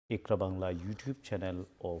ইকরা Bangla YouTube channel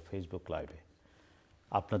ও Facebook লাইভে।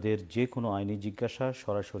 আপনাদের যে কোনো আইনি জিজ্ঞাসা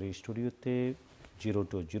সরাসরি স্টুডিওতে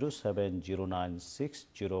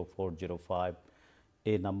 020709600405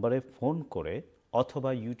 এই নাম্বারে ফোন করে অথবা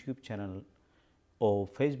ইউটিউব চ্যানেল ও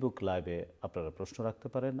ফেসবুক লাইভে আপনারা প্রশ্ন রাখতে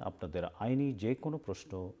পারেন। আপনাদের আইনি যে কোনো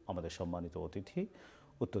প্রশ্ন আমাদের সম্মানিত অতিথি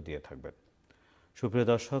উত্তর দিয়ে থাকবেন। সুপ্রিয়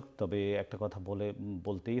দর্শক, তবে একটা কথা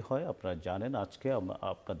বলতেই হয়, আপনারা জানেন আজকে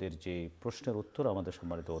আপনাদের যে প্রশ্নের উত্তর আমাদের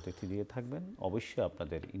সম্মানিত অতিথি দিয়ে থাকবেন, অবশ্যই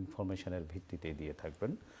আপনাদের ইনফরমেশনের ভিত্তিতে দিয়ে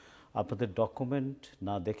থাকবেন। আপনাদের ডকুমেন্ট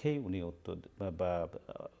না দেখেই উনি উত্তর বা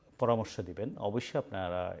পরামর্শ দিবেন। অবশ্যই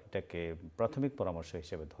আপনারা এটাকে প্রাথমিক পরামর্শ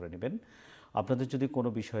হিসেবে ধরে নেবেন। আপনাদের যদি কোনো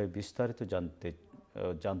বিষয়ে বিস্তারিত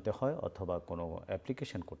জানতে হয় অথবা কোনো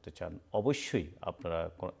অ্যাপ্লিকেশন করতে চান, অবশ্যই আপনারা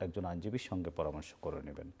একজন আইনজীবীর সঙ্গে পরামর্শ করে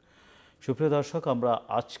নেবেন। সুপ্রিয় দর্শক, আমরা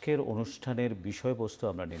আজকের অনুষ্ঠানের বিষয়বস্তু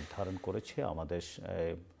আমরা নির্ধারণ করেছি। আমাদের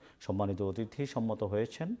সম্মানিত অতিথি সম্মত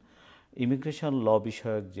হয়েছেন। ইমিগ্রেশন ল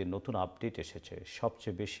বিষয়ক যে নতুন আপডেট এসেছে,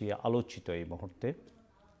 সবচেয়ে বেশি আলোচিত এই মুহূর্তে,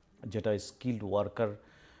 যেটা স্কিল্ড ওয়ার্কার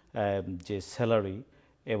যে স্যালারি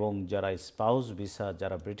এবং যারা স্পাউস ভিসা,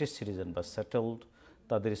 যারা ব্রিটিশ সিটিজেন বা সেটেলড,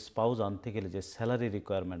 তাদের স্পাউস আনতে গেলে যে স্যালারি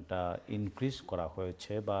রিকোয়ারমেন্টটা ইনক্রিজ করা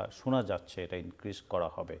হয়েছে বা শোনা যাচ্ছে এটা ইনক্রিজ করা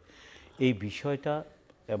হবে, এই বিষয়টা।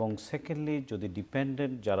 এবং সেকেন্ডলি, যদি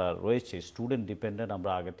ডিপেন্ডেন্ট যারা রয়েছে, স্টুডেন্ট ডিপেন্ডেন্ট,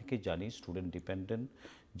 আমরা আগে থেকেই জানি স্টুডেন্ট ডিপেন্ডেন্ট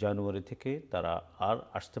জানুয়ারি থেকে তারা আর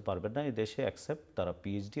আসতে পারবেন না এই দেশে, অ্যাকসেপ্ট তারা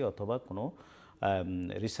পিএইচডি অথবা কোনো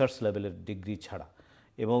রিসার্চ লেভেলের ডিগ্রি ছাড়া।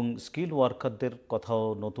 এবং স্কিল ওয়ার্কারদের কথাও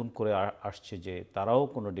নতুন করে আসছে যে তারাও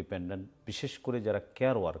কোনো ডিপেন্ডেন্ট, বিশেষ করে যারা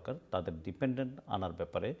কেয়ার ওয়ার্কার, তাদের ডিপেন্ডেন্ট আনার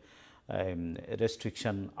ব্যাপারে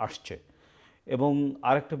রেস্ট্রিকশান আসছে। এবং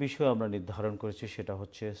আরেকটা বিষয় আমরা নির্ধারণ করেছি, সেটা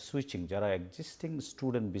হচ্ছে সুইচিং। যারা এক্সিস্টিং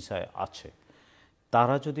স্টুডেন্ট ভিসায় আছে,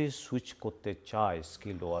 তারা যদি সুইচ করতে চায়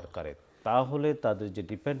স্কিল্ড ওয়ার্কারে, তাহলে তাদের যে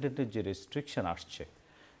ডিপেন্ডেন্টের যে রেস্ট্রিকশান আসছে,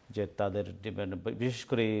 যে তাদের বিশেষ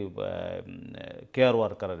করে কেয়ার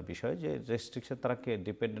ওয়ার্কারের বিষয়ে যে রেস্ট্রিকশান, তারা কি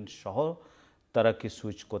ডিপেন্ডেন্ট সহ তারা কি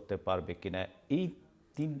সুইচ করতে পারবে কিনা, এই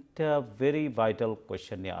তিনটা ভেরি ভাইটাল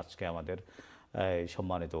কোয়েশ্চেন নিয়ে আজকে আমাদের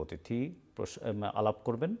সম্মানিত অতিথি আলাপ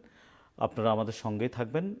করবেন। আপনারা আমাদের সঙ্গেই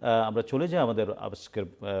থাকবেন। আমরা চলে যাই আমাদের আজকের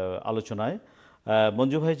আলোচনায়।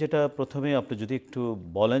 মঞ্জু ভাই, যেটা প্রথমে আপনি যদি একটু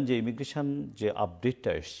বলেন যে ইমিগ্রেশন যে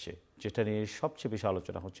আপডেটটা এসছে, যেটা নিয়ে সবচেয়ে বেশি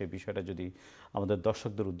আলোচনা হচ্ছে, এই বিষয়টা যদি আমাদের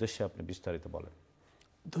দর্শকদের উদ্দেশ্যে আপনি বিস্তারিত বলেন।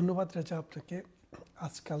 ধন্যবাদ রাজা আপনাকে।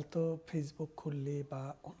 আজকাল তো ফেসবুক খুললে বা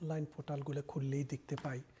অনলাইন পোর্টালগুলো খুললেই দেখতে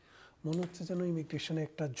পাই, মনে হচ্ছে যেন ইমিগ্রেশনে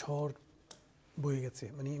একটা ঝড় বয়ে গেছে,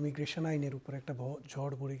 মানে ইমিগ্রেশন আইনের উপর একটা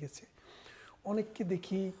ঝড় বয়ে গেছে। অনেককে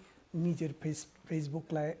দেখি নিজের ফেসবুক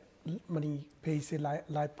মানে ফেসে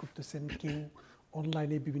লাইভ করতেছেন, কেউ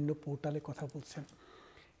অনলাইনে বিভিন্ন পোর্টালে কথা বলছেন।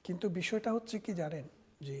 কিন্তু বিষয়টা হচ্ছে কি জানেন,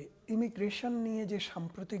 যে ইমিগ্রেশন নিয়ে যে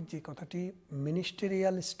সাম্প্রতিক যে কথাটি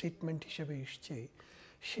মিনিস্টেরিয়াল স্টেটমেন্ট হিসেবে এসছে,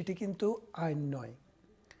 সেটি কিন্তু আইন নয়,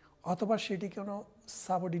 অথবা সেটি কোনো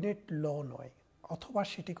সাবঅর্ডিনেট ল নয়, অথবা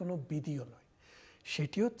সেটি কোনো বিধিও নয়।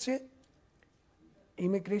 সেটি হচ্ছে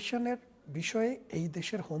ইমিগ্রেশনের বিষয়ে এই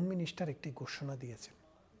দেশের হোম মিনিস্টার একটি ঘোষণা দিয়েছেন।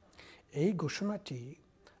 এই ঘোষণাটি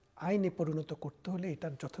আইনে পরিণত করতে হলে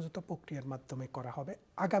এটার যথাযথ প্রক্রিয়ার মাধ্যমে করা হবে।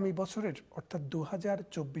 আগামী বছরের অর্থাৎ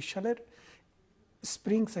 2024 সালের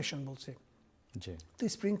স্প্রিং সেশন বলছে, তো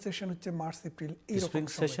স্প্রিং সেশন হচ্ছে মার্চ এপ্রিল, স্প্রিং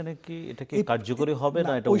সেশনে কি এটা কি কার্যকরী হবে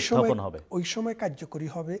না এটা উত্থাপন হবে? ওই সময় কার্যকরী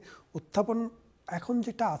হবে। উত্থাপন এখন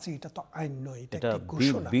যেটা আছে এটা তো আইন নয়, এটা একটা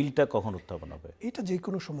ঘোষণা। বিলটা কখন উত্থাপন হবে? এটা যে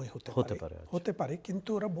কোনো সময় হতে পারে, কিন্তু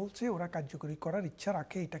ওরা বলছে ওরা কার্যকরী করার ইচ্ছা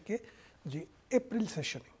রাখে এটাকে, যে এপ্রিল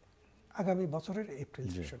সেশনে, আগামী বছরের এপ্রিল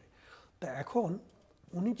সেশনে। তো এখন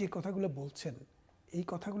উনি যে কথাগুলো বলছেন, এই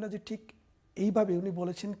কথাগুলো যে ঠিক এইভাবে উনি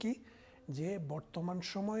বলেছেন কি, যে বর্তমান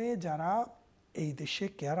সময়ে যারা এই দেশে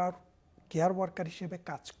কেয়ার ওয়ার্কার হিসেবে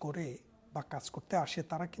কাজ করে বা কাজ করতে আসে,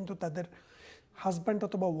 তারা কিন্তু তাদের হাজব্যান্ড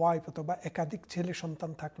অথবা ওয়াইফ অথবা একাধিক ছেলে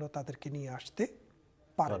সন্তান থাকলেও তাদেরকে নিয়ে আসতে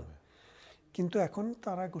পারেন। কিন্তু এখন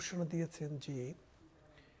তারা ঘোষণা দিয়েছেন যে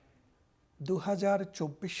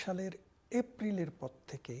 2024 সালের এপ্রিলের পর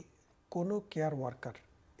থেকে কোনো কেয়ার ওয়ার্কার,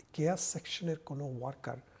 কেয়ার সেকশনের কোনো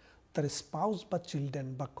ওয়ার্কার তার স্পাউস বা চিলড্রেন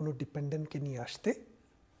বা কোনো ডিপেন্ডেন্টকে নিয়ে আসতে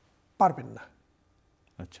পারবেন না।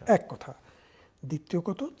 আচ্ছা, এক কথা। দ্বিতীয়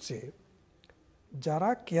কথা হচ্ছে, যারা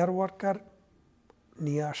কেয়ার ওয়ার্কার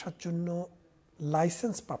নিয়ে আসার জন্য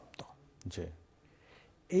লাইসেন্স প্রাপ্ত,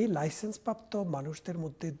 এই লাইসেন্স প্রাপ্ত মানুষদের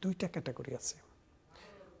মধ্যে দুইটা ক্যাটাগরি আছে।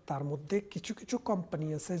 তার মধ্যে কিছু কিছু কোম্পানি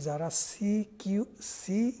আছে যারা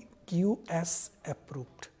CQS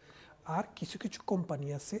অ্যাপ্রুভড, আর কিছু কিছু কোম্পানি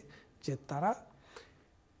আছে যে তারা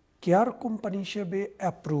কেয়ার কোম্পানি হিসেবে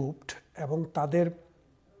অ্যাপ্রুভড এবং তাদের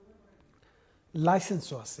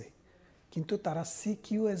লাইসেন্সও আছে, কিন্তু তারা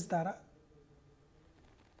CQS দ্বারা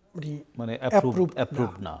মানে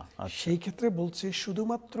অ্যাপ্রুভ না। সেই ক্ষেত্রে বলছে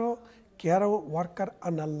শুধুমাত্র কেয়ার ওয়ার্কার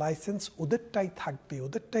আন্ডার লাইসেন্স ওদেরটাই থাকবে,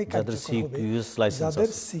 ওদেরটাই কার্যকর হবে যাদের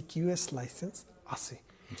সিকিউএস লাইসেন্স আছে।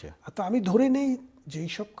 তো আমি ধরে নেই যেই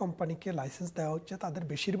সব কোম্পানিকে লাইসেন্স দেওয়া হচ্ছে তাদের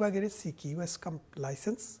বেশিরভাগেরই সিকিউএস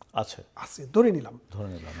লাইসেন্স আছে ধরে নিলাম।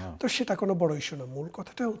 তো সেটা কোনো বড় ইস্যু না। মূল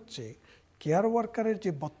কথাটা হচ্ছে কেয়ার ওয়ার্কারের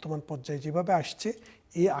যে বর্তমান পর্যায়ে যেভাবে আসছে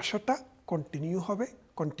এই আশাটা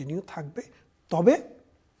কন্টিনিউ থাকবে। তবে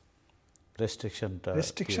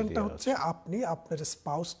রেস্ট্রিকশনটা হচ্ছে আপনি আপনার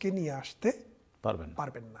স্পাউসকে নিয়ে আসতে পারবেন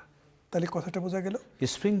না। তাহলে কথাটা বোঝা গেল।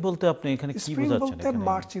 স্প্রিং বলতে আপনি এখানে কি বোঝাচ্ছেন? বলতে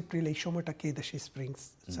মার্চ এপ্রিল এই সময়টাকে দেশে স্প্রিং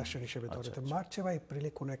সেশন হিসেবে ধরে। মার্চে বা এপ্রিলে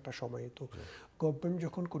কোনো একটা সময়ে তো গভর্নমেন্ট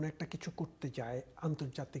যখন কোনো একটা কিছু করতে যায়,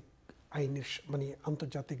 আন্তর্জাতিক আইনের মানে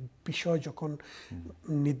আন্তর্জাতিক বিষয় যখন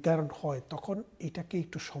নির্ধারণ হয় তখন এটাকে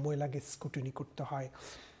একটু সময় লাগে, স্ক্রুটিনি করতে হয়,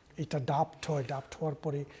 এটা ড্রাফট হওয়ার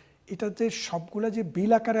পরে এটা যে সবগুলা যে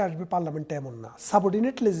বিল আকারে আসবে পার্লামেন্টে এমন না,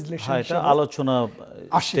 সাবঅর্ডিনেট লেজিসলেশন এটা আলোচনা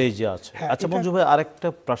স্টেজে আছে। আচ্ছা মঞ্জু ভাই, আরেকটা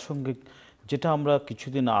প্রাসঙ্গিক যেটা আমরা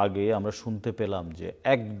কিছুদিন আগে আমরা শুনতে পেলাম যে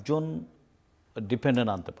একজন ডিপেন্ডেন্ট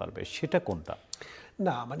আনতে পারবে, সেটা কোনটা?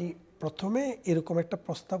 না মানে প্রথমে এরকম একটা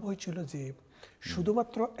প্রস্তাব হয়েছিল যে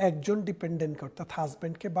শুধুমাত্র একজন ডিপেন্ডেন্ট অর্থাৎ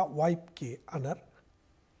হাজব্যান্ডকে বা ওয়াইফকে আনার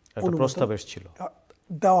একটা প্রস্তাব এসেছিল,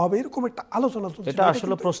 দেওয়া হবে, এরকম একটা আলোচনা চলছে। এটা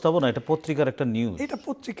আসলে প্রস্তাব না, এটা পত্রিকার একটা নিউজ, এটা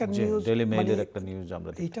পত্রিকার নিউজ, ডেইলি মেইলের একটা নিউজ আমরা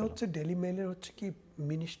দেখি। এটা হচ্ছে ডেইলি মেইলের হচ্ছে কি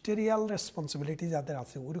মিনিস্টেরিয়াল রেসপন্সিবিলিটি যাদের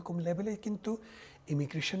আছে ওরকম লেভেলে কিন্তু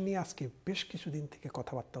ইমিগ্রেশন নিয়ে আজকে বেশ কিছুদিন থেকে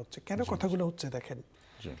কথাবার্তা হচ্ছে। কেন কথাগুলো হচ্ছে দেখেন,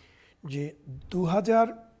 যে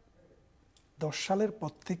 2010 সালের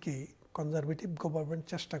পর থেকে কনজারভেটিভ গভর্নমেন্ট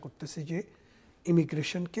চেষ্টা করতেছে যে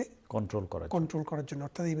ইমিগ্রেশনকে কন্ট্রোল করার জন্য,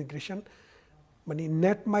 অর্থাৎ ইমিগ্রেশন মানে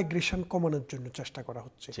নেট মাইগ্রেশন কমানোর জন্য চেষ্টা করা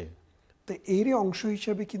হচ্ছে। তো এরই অংশ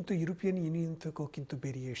হিসেবে কিন্তু ইউরোপিয়ান ইউনিয়ন থেকেও কিন্তু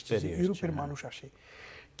বেরিয়ে এসছে যে ইউরোপের মানুষ আসে,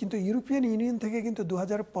 কিন্তু ইউরোপিয়ান ইউনিয়ন থেকে কিন্তু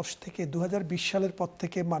 2020 সালের পর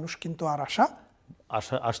থেকে মানুষ কিন্তু আর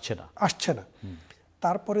আসছে না।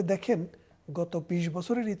 তারপরে দেখেন গত 20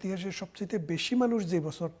 বছরের ইতিহাসে সবচেয়ে বেশি মানুষ যে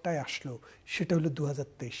বছরটায় আসলো সেটা হলো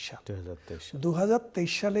 2023 সাল।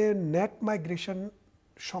 2023 সালে নেট মাইগ্রেশন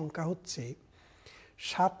সংখ্যা হচ্ছে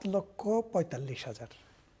 7,45,000,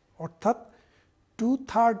 অর্থাৎ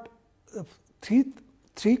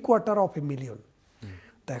 3/4 অফ এ মিলিয়ন।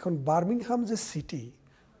 তা এখন বার্মিংহাম যে সিটি,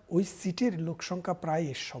 ওই সিটির লোক সংখ্যা প্রায়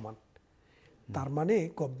এর সমান। তার মানে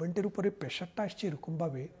গভর্নমেন্টের উপরে প্রেশারটা আসছে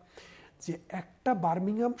এরকমভাবে যে একটা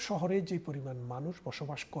বার্মিংহাম শহরে যে পরিমাণ মানুষ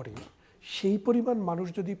বসবাস করে সেই পরিমাণ মানুষ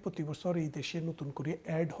যদি প্রতি বছর এই দেশে নতুন করে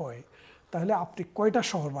অ্যাড হয় তাহলে আপনি কয়টা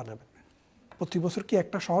শহর বানাবেন? প্রতি বছর কি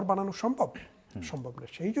একটা শহর বানানো সম্ভব না।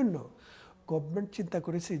 সেই জন্য গভর্নমেন্ট চিন্তা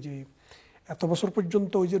করেছে যে এত বছর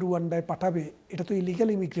পর্যন্ত ওই যে রুয়ান্ডায় পাঠাবে, এটা তো ইলিগাল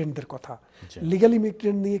ইমিগ্রেন্টদের কথা, লিগাল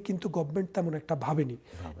ইমিগ্রেন্ট নিয়ে কিন্তু গভর্নমেন্ট তেমন একটা ভাবেনি।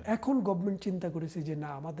 এখন গভর্নমেন্ট চিন্তা করেছে যে না,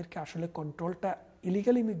 আমাদেরকে আসলে কন্ট্রোলটা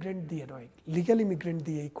ইলিগাল ইমিগ্রেন্ট দিয়ে নয়, লিগাল ইমিগ্রেন্ট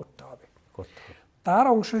দিয়েই করতে হবে। তার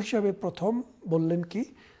অংশ হিসাবে প্রথম বললেন কি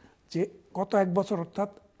যে গত এক বছর অর্থাৎ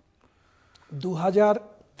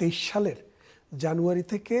 2023 সালের জানুয়ারি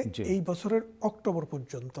থেকে এই বছরের অক্টোবর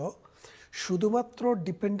পর্যন্ত শুধুমাত্র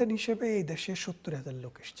ডিপেন্ডেন্ট হিসেবে এই দেশে 70,000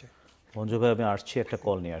 লোক এসছে। মঞ্জু ভাই, আমি আসছি, একটা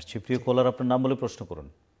কল নিয়ে আসছি। প্রিয় কলার, আপনার নাম বলে প্রশ্ন করুন।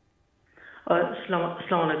 আসসালামু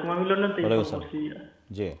আলাইকুম, আমি লন্ডন থেকে বলছি।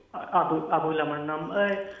 জি, আবুল আমার নাম।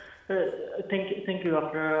 থ্যাংক ইউ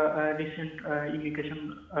আপনার রিসেন্ট ইমিগ্রেশন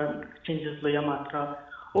চেঞ্জেস লইয়া মাত্রা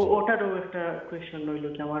ওটারও একটা কোয়েশ্চেন রইল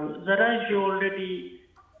কি আমার, যারা যে অলরেডি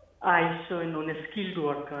আইসো নন স্কিলড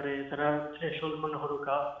ওয়ার্কারে তারা থ্রেশহোল্ড মনে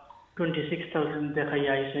হরুকা 26,000 দেখাই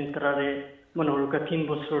আইসেন, তারারে মনে হরুকা 3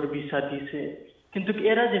 বছর ভিসা দিছে, কিন্তু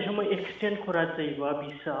এরা যে সময় এক্সটেন্ড করা যাইবা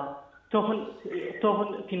ভিসা তখন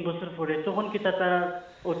 3 বছর পরে তখন কি তারা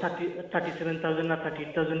ও 37,000 না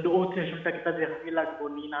 38,000 ও থ্রেশহোল্ডটা কি তাদের লাগবো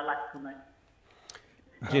নি না লাগতো না?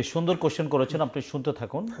 যে সুন্দর কোশ্চেন করেছেন, আপনি শুনতে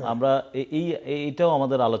থাকুন। আমরা এইটাও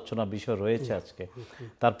আমাদের আলোচনা বিষয় রয়েছে আজকে,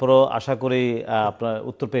 তারপরও আশা করি আপনার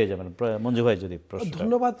উত্তর পেয়ে যাবেন। মঞ্জু ভাই যদি প্রশ্ন।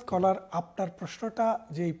 ধন্যবাদ কলার, আপনার প্রশ্নটা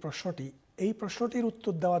যে এই প্রশ্নটির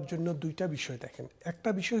উত্তর দেওয়ার জন্য দুইটা বিষয় দেখেন। একটা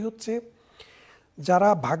বিষয় হচ্ছে যারা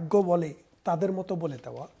ভাগ্য বলে তাদের মতো বলে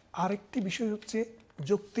দেওয়া, আরেকটি বিষয় হচ্ছে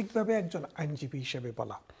যৌক্তিকভাবে একজন আইনজীবী হিসেবে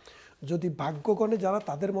বলা। যদি ভাগ্যগণে যারা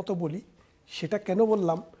তাদের মতো বলি, সেটা কেন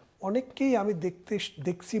বললাম, অনেককেই আমি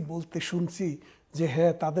দেখছি বলতে শুনছি যে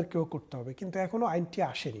হ্যাঁ তাদেরকেও করতে হবে, কিন্তু এখনও আইনটি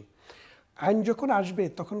আসেনি। আইন যখন আসবে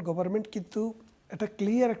তখন গভর্নমেন্ট কিন্তু একটা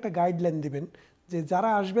ক্লিয়ার একটা গাইডলাইন দিবেন যে যারা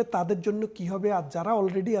আসবে তাদের জন্য কি হবে আর যারা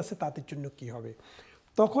অলরেডি আছে তাদের জন্য কি হবে,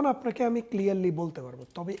 তখন আপনাকে আমি ক্লিয়ারলি বলতে পারবো।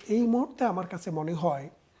 তবে এই মুহূর্তে আমার কাছে মনে হয়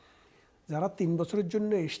যারা 3 বছরের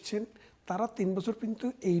জন্য এসছেন তারা 3 বছর কিন্তু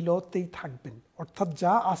এই লতেই থাকবেন, অর্থাৎ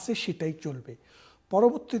যা আছে সেটাই চলবে।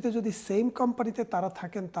 পরবর্তীতে যদি সেম কোম্পানিতে তারা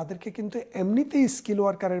থাকেন তাদেরকে কিন্তু এমনিতেই স্কিল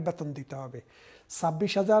ওয়ার্কারের বেতন দিতে হবে।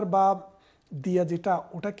 26,000 বা দিয়া যেটা,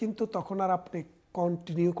 ওটা কিন্তু তখন আর আপনি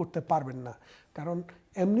কন্টিনিউ করতে পারবেন না, কারণ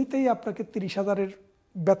এমনিতেই আপনাকে 30,000-এর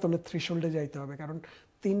বেতনের থ্রেশহোল্ডে যাইতে হবে, কারণ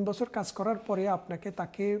 3 বছর কাজ করার পরে আপনাকে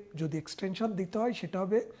তাকে যদি এক্সটেনশন দিতে হয় সেটা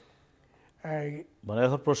হবে মানে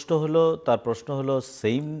এখন তার প্রশ্ন হলো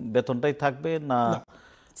সেম বেতনটাই থাকবে না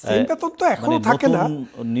সেম বেতন তো এখনো থাকে না,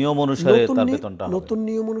 নিয়ম অনুসারে তার বেতনটা হবে? নতুন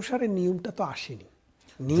নিয়ম অনুসারে নিয়মটা তো আসেনি।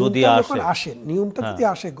 যদি নিয়মটা যদি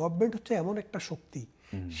আসে, গভর্নমেন্ট হচ্ছে এমন একটা শক্তি,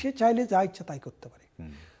 সে চাইলে যা ইচ্ছা তাই করতে পারে।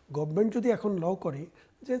 গভর্নমেন্ট যদি এখন ল করে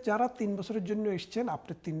যে যারা 3 বছরের জন্য এসেছেন,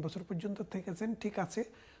 আপনি 3 বছর পর্যন্ত থেকেছেন, ঠিক আছে,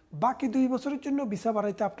 বাকি 2 বছরের জন্য ভিসা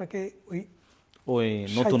বাড়াইতে আপনাকে ওই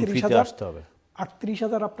নতুন ফিতে আসতে হবে,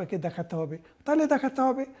 38,000 আপনাকে দেখাতে হবে, তাহলে দেখাতে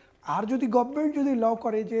হবে। আর যদি গভর্নমেন্ট যদি ল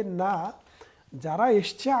করে যে না, যারা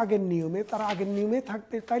এসছে আগের নিয়মে তারা আগের নিয়মে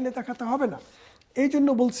থাকবে, তাইলে দেখাতে হবে না। এই জন্য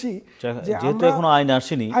বলছি যে যেহেতু এখনো আইন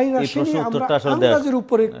আসেনি, এই প্রশ্নের উত্তরটা আসলে আন্দাজের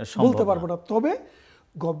উপরে বলতে পারবো না। তবে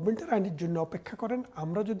গভর্নমেন্টের আইনের জন্য অপেক্ষা করেন।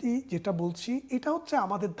 আমরা যদি যেটা বলছি এটা হচ্ছে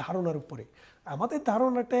আমাদের ধারণার উপরে। আমাদের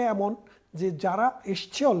ধারণাটা এমন যে যারা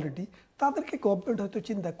এসছে অলরেডি তাদেরকে গভর্নমেন্ট হয়তো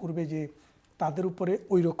চিন্তা করবে যে তাদের উপরে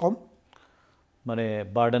ওই রকম মানে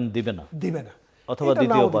বার্ডেন দিবে না, অথবা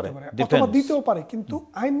দিতেও পারে, কিন্তু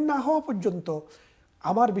আইন না হওয়া পর্যন্ত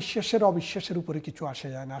আমার বিশ্বাসের অবিশ্বাসের উপরে কিছু আসে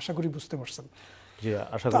যায় না। আশা করি বুঝতে পারছেন।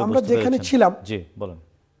 আমরা যেখানে ছিলাম,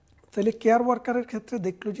 তাহলে কেয়ার ওয়ার্কারের ক্ষেত্রে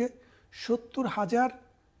দেখলো যে 70,000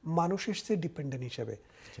 মানুষ এসছে ডিপেন্ডেন্ট হিসেবে।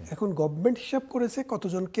 এখন গভর্নমেন্ট হিসাব করেছে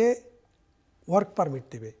কতজনকে ওয়ার্ক পারমিট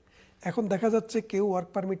দেবে। এখন দেখা যাচ্ছে কেউ ওয়ার্ক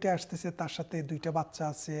পারমিটে আসতেছে, তার সাথে 2টা বাচ্চা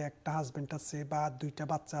আছে, একটা হাজব্যান্ড আছে, বা 2টা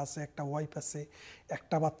বাচ্চা আছে, একটা ওয়াইফ আছে,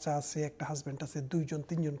 একটা বাচ্চা আছে, একটা হাজব্যান্ড আছে, 2জন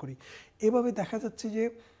 3জন করি। এভাবে দেখা যাচ্ছে যে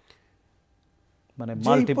মানে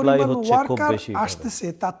মাল্টিপ্লাই হচ্ছে, খুব বেশি আসতেছে,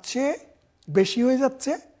 তার চেয়ে বেশি হয়ে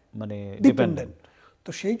যাচ্ছে মানে ডিপেন্ডেন্ট। তো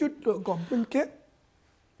সেই জন্য গভর্নমেন্টকে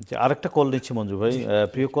আরেকটা কল নিচ্ছি মঞ্জু ভাই।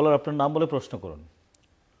 প্রিয় কলার, আপনার নাম বলে প্রশ্ন করুন।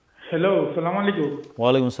 হ্যালো, সালাম আলাইকুম।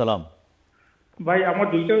 ওয়ালাইকুম সালাম। ভাই আমার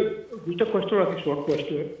দুইটা কোয়েশ্চন আছে, শর্ট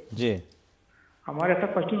কোয়েশ্চন। জি, আমার একটা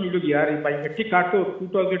কোয়েশ্চন হইল কি, আর এই বায়োমেট্রিক কার্ড তো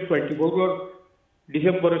 2024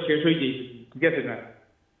 ডিসেম্বরে শেষ হয়ে গিয়েছে, ঠিক আছে না?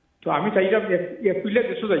 তো আমি চাইলাম এপ্রিলে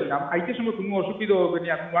দেশে যাইতাম, আইতে সময় কোনো অসুবিধা হবে না,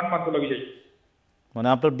 আমি 1 মান্থ লাগে যাই। মানে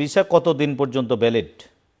আপনার ভিসা কত দিন পর্যন্ত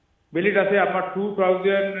ভ্যালিড আছে আমার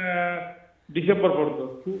 2000 ডিসেম্বর পর্যন্ত।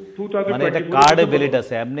 মানে এটা কার্ডে ভ্যালিড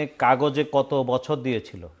আছে, এমনি কাগজে কত বছর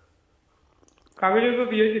দিয়েছিল? কাগজে তো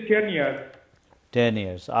দিয়েছে 10 ইয়ার। 10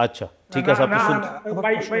 ইয়ার্স, আচ্ছা ঠিক আছে। আপনি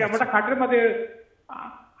ভাই আমরা কার্ডের মধ্যে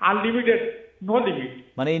আনলিমিটেড, নো লিমিট,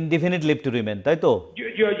 মানে ইনডিফিনিট লিভ টু রিমেইন, তাই তো?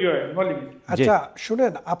 No limit. আচ্ছা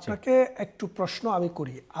শুনেন, আপনাকে একটু প্রশ্ন আমি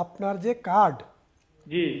করি। আপনার যে কার্ড,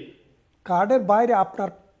 জি, কার্ডের বাইরে আপনার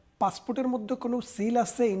পাসপোর্টের মধ্যে কোনো সিল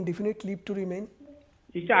আছে ইনডিফিনিট লিভ টু রিমেইন?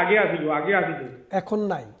 এটা আগে আসিল। এখন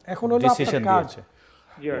নাই, এখন হলো আপনার কার্ড।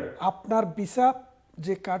 আপনার ভিসা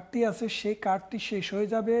যে কার্ডটি আছে সেই কার্ডটি শেষ হয়ে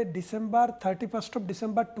যাবে ডিসেম্বর 31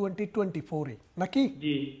 ডিসেম্বর 2024 নাকি?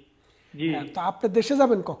 জি জি। তো আপনি দেশে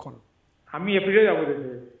যাবেন কখন? আমি এপ্রিলে যাব দেশে।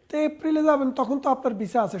 তো এপ্রিলে যাবেন, তখন তো আপনার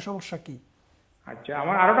ভিসা আছে, সমস্যা কি? আচ্ছা,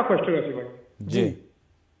 আমার আরেকটা কোশ্চেন আছে ভাই। জি,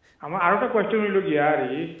 আমার আরেকটা কোশ্চেন হইল কি, আরে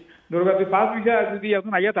দুর্গা ফার্স্ট ভিসা যদি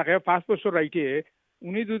এখন আইয়া থাকে 5 বছর রাইটে,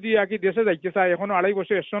 উনি যদি আগে দেশে যাইতে চায়, এখন 2.5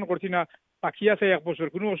 বছর এক্সটেনশন করছি না, বাকি আছে 1 বছর,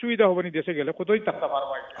 কোনো অসুবিধা হবে না দেশে গেলে? কতই থাকতে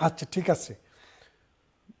পারবো? আচ্ছা ঠিক আছে,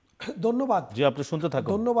 ধন্যবাদ। জি, আপনি শুনতে থাকুন।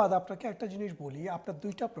 ধন্যবাদ। আপনাকে একটা জিনিস বলি, আপনার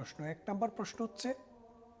 2টা প্রশ্ন। 1 নাম্বার প্রশ্ন হচ্ছে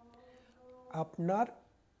আপনার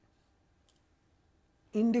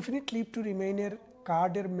ইনডিফিনিট লিভ টু রিমেইনের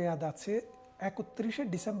কার্ডের মেয়াদ আছে 31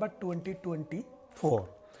 ডিসেম্বর 2024,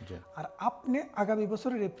 আর আপনি আগামী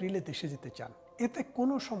বছরের এপ্রিলে দেশে যেতে চান, এতে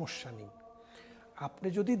কোনো সমস্যা নেই। আপনি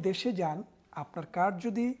যদি দেশে যান, আপনার কার্ড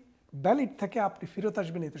যদি ভ্যালিড থাকে, আপনি ফেরত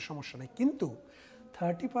আসবেন, এতে সমস্যা নেই। কিন্তু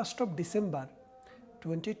 31 ডিসেম্বর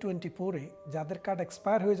 2024-এ যাদের কার্ড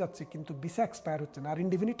এক্সপায়ার হয়ে যাচ্ছে কিন্তু ভিসা এক্সপায়ার হচ্ছে না, আর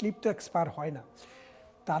ইনডিফিনিট লিভ তো এক্সপায়ার হয় না,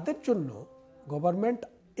 তাদের জন্য গভর্নমেন্ট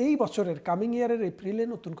এই বছরের কামিং ইয়ারের এপ্রিলে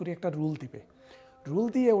নতুন করে একটা রুল দিবে। রুল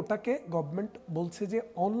দিয়ে ওটাকে গভর্নমেন্ট বলছে যে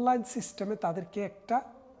অনলাইন সিস্টেমে তাদেরকে একটা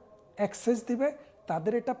অ্যাক্সেস দিবে,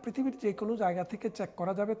 তাদের এটা পৃথিবীর যে কোনো জায়গা থেকে চেক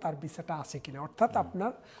করা যাবে তার ভিসাটা আছে কিনা। অর্থাৎ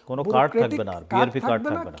আপনার কোনো কার্ড থাকবে না, বিআরপি কার্ড থাকবে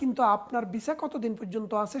না, কিন্তু আপনার ভিসা কতদিন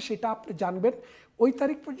পর্যন্ত আছে সেটা আপনি জানবেন। ওই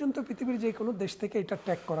তারিখ পর্যন্ত পৃথিবীর যে কোনো দেশ থেকে এটা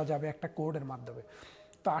ট্র্যাক করা যাবে একটা কোডের মাধ্যমে।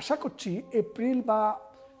 তো আশা করছি এপ্রিল বা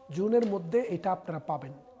জুনের মধ্যে এটা আপনারা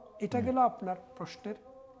পাবেন। এটা গেল আপনার প্রশ্নের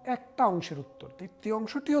একটা অংশের উত্তর। দ্বিতীয়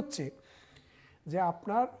অংশটি হচ্ছে যে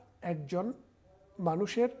আপনার একজন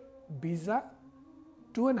মানুষের ভিসা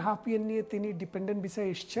 2.5 ইয়ার নিয়ে তিনি ডিপেন্ডেন্ট ভিসা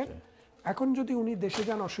এসছেন, এখন যদি উনি দেশে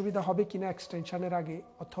যান অসুবিধা হবে কিনা এক্সটেনশনের আগে,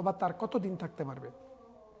 অথবা তার কতদিন থাকতে পারবে?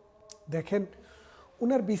 দেখেন,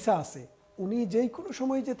 উনার ভিসা আছে, উনি যেই কোনো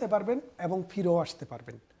সময় যেতে পারবেন এবং ফিরেও আসতে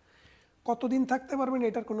পারবেন। কতদিন থাকতে পারবেন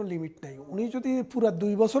এটার কোনো লিমিট নাই। উনি যদি পুরো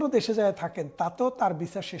 2 বছরও দেশে যায় থাকেন, তাতেও তার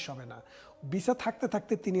ভিসা শেষ হবে না। ভিসা থাকতে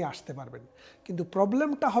থাকতে তিনি আসতে পারবেন। কিন্তু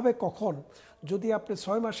প্রবলেমটা হবে কখন, যদি আপনি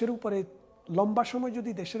 6 মাসের উপরে লম্বা সময়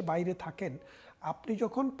যদি দেশের বাইরে থাকেন, আপনি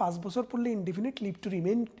যখন 5 বছর পড়লে indefinite leave to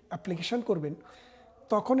remain application করবেন,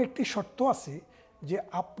 তখন একটি শর্ত আছে যে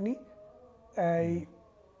আপনি এই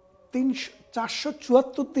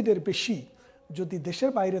 474 দিনের বেশি যদি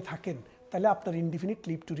দেশের বাইরে থাকেন, তাহলে আপনার ইনডিফিনিট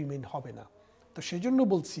লিভ টু রিমেইন হবে না। তো সেই জন্য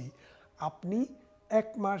বলছি, আপনি 1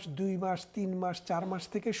 মাস, 2 মাস, 3 মাস, 4 মাস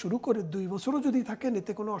থেকে শুরু করে 2 বছরও যদি থাকেন,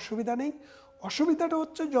 এতে কোনো অসুবিধা নেই। অসুবিধাটা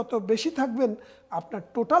হচ্ছে যত বেশি থাকবেন, আপনার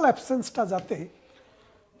টোটাল অ্যাবসেন্সটা যাতে।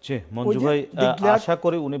 জি মঞ্জু ভাই, আশা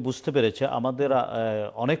করি উনি বুঝতে পেরেছে। আমাদের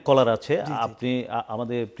অনেক কলার আছে, আপনি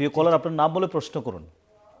আমাদের প্রিয় কলার, আপনার নাম বলে প্রশ্ন করুন।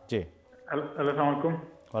 জি, আসসালামু আলাইকুম।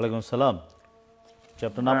 ওয়ালাইকুম আসসালাম। জি,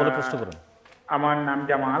 আপনার নাম বলে প্রশ্ন করুন। আমার নাম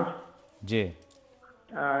জামাল। জি,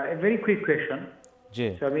 a very quick question. G,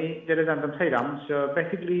 So আমি যেটা জানতাম চাইলাম, so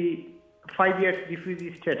basically 5 years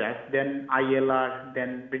refugee status, then ILR, then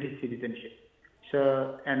British citizenship, so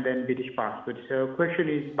and then British passport. So question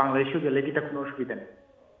is, বাংলাদেশে গেলে কি তা কোনো অসুবিধা নেই?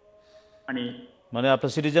 মানে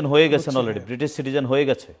আপনার সিটিজেন হয়ে গেছেন অলরেডি, ব্রিটিশ সিটিজেন হয়ে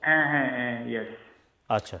গেছে? হ্যাঁ হ্যাঁ হ্যাঁ, ইয়েস।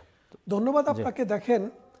 আচ্ছা, ধন্যবাদ আপনাকে। দেখেন,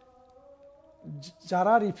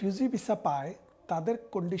 যারা রিফিউজি ভিসা পায় তাদের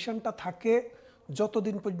কন্ডিশনটা থাকে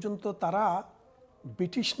যতদিন পর্যন্ত তারা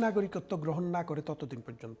ব্রিটিশ নাগরিকত্ব গ্রহণ না করে ততদিন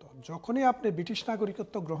পর্যন্ত। যখনই আপনি ব্রিটিশ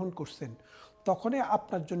নাগরিকত্ব গ্রহণ করছেন, তখনই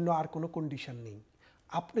আপনার জন্য আর কোনো কন্ডিশন নেই।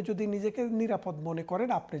 আপনি যদি নিজেকে নিরাপদ মনে করেন,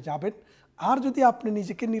 আপনি যাবেন। আর যদি আপনি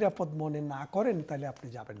নিজেকে নিরাপদ মনে না করেন, তাহলে আপনি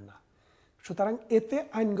যাবেন না। সুতরাং এতে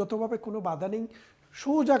আইনগতভাবে কোনো বাধা নেই।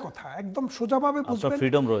 সোজা কথা, একদম সোজাভাবে বুঝবেন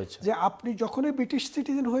ফ্রিডম রয়েছে যে আপনি যখনই ব্রিটিশ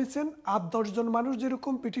সিটিজেন হয়েছেন, আর 10 জন মানুষ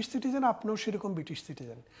যেরকম ব্রিটিশ সিটিজেন, আপনিও সেরকম ব্রিটিশ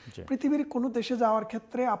সিটিজেন। পৃথিবীর কোনো দেশে যাওয়ার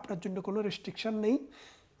ক্ষেত্রে আপনার জন্য কোনো রেস্ট্রিকশন নেই।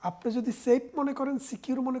 আপনি যদি সেফ মনে করেন,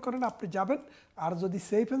 সিকিউর মনে করেন, আপনি যাবেন। আর যদি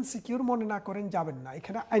সেফ এন্ড সিকিউর মনে না করেন, যাবেন না।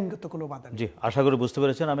 এখানে আইনগত কোনো বাধা নেই। জি, আশা করি বুঝতে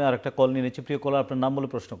পেরেছেন। আমি আরেকটা কল নিয়ে নিচ্ছি। প্রিয় কলার, আপনার নাম বলে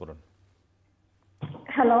প্রশ্ন করুন।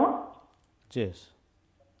 হ্যালো। জি,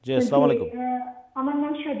 জি, আসসালামু আলাইকুম। আমার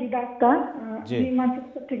নাম সাজিদা আক্তার, আমি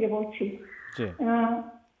ম্যানচেস্টার থেকে বলছি।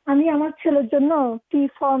 আমি আমার ছেলের জন্য টি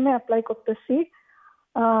ফর্মে অ্যাপ্লাই করতেছি।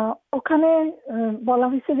 ওখানে বলা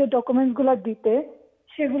হয়েছে যে ডকুমেন্টস গুলো দিতে,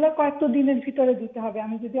 সেগুলো কয়েকটা দিনের ভিতরে দিতে হবে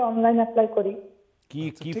আমি যদি অনলাইন অ্যাপ্লাই করি। কি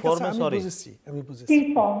কি ফর্মে? সরি, আমি বুঝেছি। টি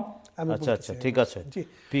ফর্ম। আচ্ছা আচ্ছা, ঠিক আছে। জি,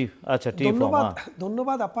 আচ্ছা, টি ফর্ম।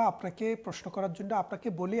 ধন্যবাদ আপা আপনাকে প্রশ্ন করার জন্য। আপনাকে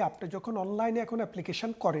বলি, আপনি যখন অনলাইনে এখন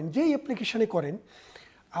অ্যাপ্লিকেশন করেন, যেই অ্যাপ্লিকেশনে করেন,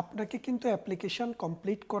 আপনাকে কিন্তু অ্যাপ্লিকেশন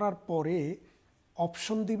কমপ্লিট করার পরে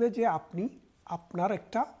অপশন দিবে যে আপনি আপনার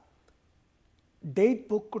একটা ডেট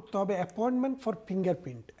বুক করতে হবে, অ্যাপয়েন্টমেন্ট ফর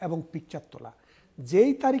ফিঙ্গারপ্রিন্ট এবং পিকচার তোলা।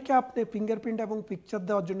 যেই তারিখে আপনি ফিঙ্গারপ্রিন্ট এবং পিকচার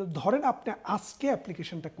দেওয়ার জন্য, ধরেন আপনি আজকে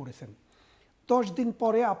অ্যাপ্লিকেশনটা করেছেন, 10 দিন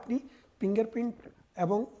পরে আপনি ফিঙ্গারপ্রিন্ট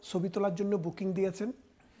এবং ছবি তোলার জন্য বুকিং দিয়েছেন।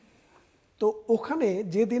 তো ওখানে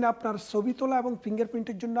যেদিন আপনার ছবি তোলা এবং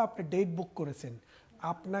ফিঙ্গারপ্রিন্টের জন্য আপনি ডেট বুক করেছেন,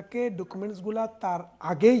 আপনাকে ডকুমেন্টসগুলো তার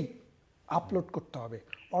আগেই আপলোড করতে হবে।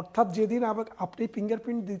 অর্থাৎ যেদিন আপনি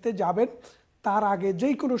ফিঙ্গারপ্রিন্ট দিতে যাবেন, তার আগে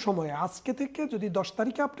যেই কোনো সময়ে, আজকে থেকে যদি 10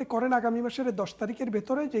 তারিখে আপনি করেন, আগামী মাসের 10 তারিখের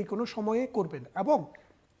ভেতরে যেই কোনো সময়ে করবেন। এবং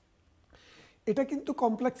এটা কিন্তু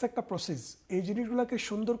কমপ্লেক্স একটা প্রসেস। এই জিনিসগুলোকে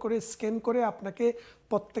সুন্দর করে স্ক্যান করে আপনাকে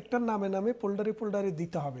প্রত্যেকটার নামে নামে ফোল্ডারে ফোল্ডারে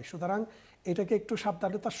দিতে হবে। সুতরাং এটাকে একটু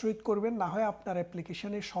সাবধানতার সহিত করবেন, না হয় আপনার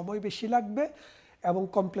অ্যাপ্লিকেশনে সময় বেশি লাগবে এবং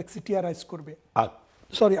কমপ্লেক্সিটি অ্যারাইজ করবে।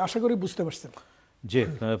 সরি, আশা করি বুঝতে পারছেন। জি,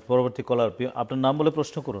 পরবর্তী কলার, আপনার নাম বলে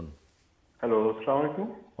প্রশ্ন করুন। হ্যালো, আসসালামু আলাইকুম।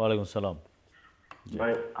 ওয়ালাইকুম সালাম।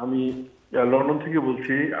 ভাই, আমি লন্ডন থেকে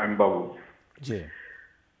বলছি, আমি বাবু। জি,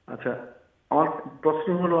 আচ্ছা, আমার প্রশ্ন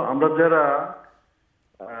হলো, আমরা যারা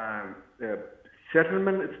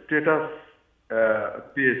সেটেলমেন্ট স্ট্যাটাস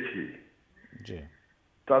পেয়েছি, জি,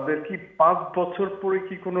 তাদের কি 5 বছর পরে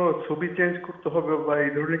কি কোনো ছবি চেঞ্জ করতে হবে বা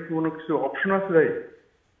এই ধরনের কি কোনো কিছু অপশন আছে? ভাই,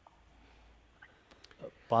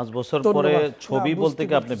 5 বছর পরে ছবি বলতে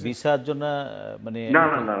কি আপনি ভিসার জন্য? মানে না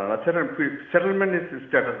না না না, সেটেলমেন্ট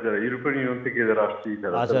স্ট্যাটাস যারা ইউরোপিয়ান ইউনিয়ন থেকে যারা আসছে,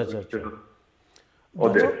 আচ্ছা আচ্ছা,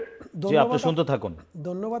 জি, আপনি শুনতে থাকুন।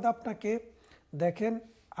 ধন্যবাদ আপনাকে। দেখেন,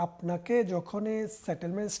 আপনাকে যখন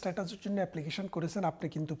সেটেলমেন্ট স্ট্যাটাসের জন্য অ্যাপ্লিকেশন করেছেন, আপনি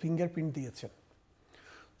কিন্তু ফিঙ্গারপ্রিন্ট দিয়েছেন।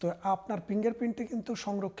 তো আপনার ফিঙ্গারপ্রিন্টে কিন্তু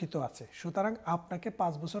সংরক্ষিত আছে। সুতরাং আপনাকে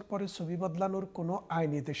 5 বছর পরে ছবি বদলানোর কোনো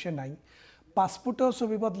আইনি দেশে নাই। পাসপোর্টেও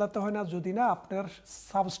ছবি বদলাতে হয় না যদি না আপনার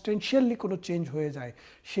সাবস্টেন্সিয়ালি কোনো চেঞ্জ হয়ে যায়,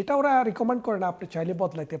 সেটা ওরা রিকমেন্ড করে না, আপনি চাইলে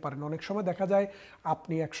বদলাইতে পারেন। অনেক সময় দেখা যায়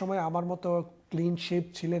আপনি এক সময় আমার মতো ক্লিন শেপ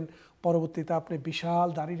ছিলেন, পরবর্তীতে আপনি বিশাল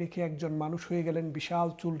দাড়ি রেখে একজন মানুষ হয়ে গেলেন, বিশাল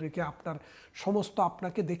চুল রেখে আপনার সমস্ত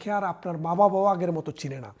আপনাকে দেখে আর আপনার মা বাবাও আগের মতো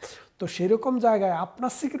চিনে না। তো সেরকম জায়গায়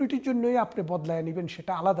আপনার সিকিউরিটির জন্যই আপনি বদলায় নেবেন,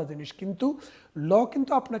 সেটা আলাদা জিনিস। কিন্তু ল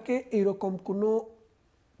কিন্তু আপনাকে এইরকম কোনো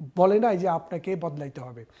বলে নাই যে আপনাকে বদলাইতে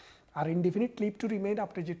হবে। আর ইনডিফিনিট লিভ টু রিমেইন,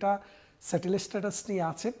 আপনি যেটা সেটেল স্ট্যাটাস নিয়ে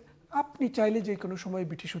আছেন, আপনি চাইলে যে কোনো সময়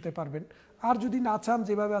ব্রিটিশ হতে পারবেন। আর যদি না চান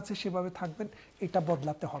যেভাবে আছে সেভাবে থাকবেন, এটা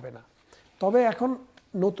বদলাতে হবে না। তবে এখন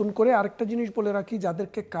নতুন করে আরেকটা জিনিস বলে রাখি,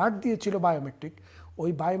 যাদেরকে কার্ড দিয়েছিল বায়োমেট্রিক,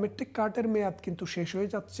 ওই বায়োমেট্রিক কার্ডের মেয়াদ কিন্তু শেষ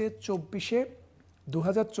হয়ে যাচ্ছে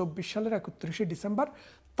 2024 সালের 31শে ডিসেম্বর।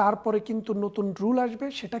 তারপরে কিন্তু নতুন রুল আসবে,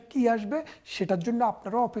 সেটা কি আসবে সেটার জন্য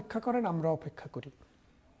আপনারাও অপেক্ষা করেন, আমরাও অপেক্ষা করি।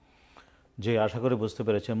 জি, আশা করি বুঝতে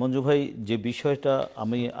পেরেছেন মঞ্জু ভাই। যে বিষয়টা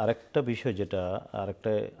আমি আরেকটা বিষয়, যেটা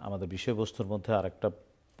আরেকটা আমাদের বিষয়বস্তুর মধ্যে আরেকটা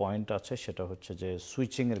পয়েন্ট আছে, সেটা হচ্ছে যে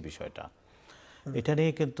সুইচিংয়ের বিষয়টা। এটা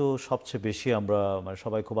নিয়ে কিন্তু সবচেয়ে বেশি আমরা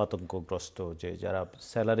সবাই খুব আতঙ্কগ্রস্ত, যে যারা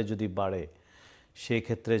স্যালারি যদি বাড়ে, সেই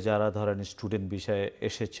ক্ষেত্রে যারা ধরেন স্টুডেন্ট বিষয়ে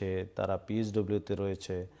এসেছে, তারা পিএইচডব্লিউতে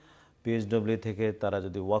রয়েছে, পিএইচডব্লিউ থেকে তারা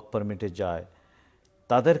যদি ওয়ার্ক পারমিটে যায়,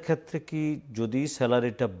 তাদের ক্ষেত্রে কি যদি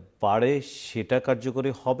স্যালারিটা বাড়ে সেটা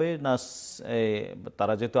কার্যকরী হবে না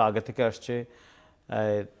তারা যেহেতু আগে থেকে আসছে,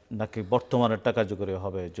 নাকি বর্তমানেরটা কার্যকরী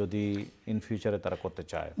হবে যদি ইন ফিউচারে তারা করতে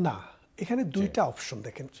চায়? না, এখানে দুইটা অপশন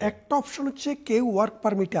দেখেন। একটা অপশন হচ্ছে কেউ ওয়ার্ক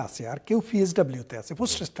পারমিটে আছে আর কেউ পিএইচডব্লিউতে আছে,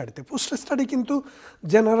 পোস্ট স্টাডিতে। পোস্ট স্টাডি কিন্তু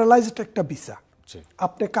জেনারেলাইজড একটা ভিসা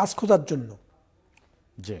আপনি কাজ খোঁজার জন্য।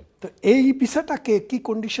 তো এই ভিসাটাকে কি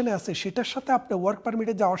কন্ডিশনে আছে সেটার সাথে আপনি ওয়ার্ক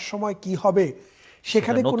পারমিটে যাওয়ার সময় কি হবে,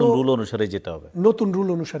 সেখানে কোনো রুল অনুসারে যেতে হবে, নতুন রুল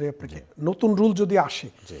অনুসারে আপনাকে নতুন রুল যদি আসে।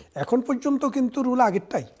 এখন পর্যন্ত কিন্তু রুল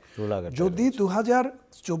আগেরটাই। যদি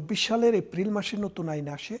 2024 সালের এপ্রিল মাসে নতুন আইন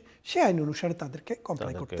আসে, সেই আইন অনুসারে তাদেরকে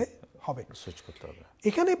কমপ্লাই করতে হবে।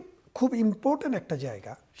 এখানে খুব ইম্পর্টেন্ট একটা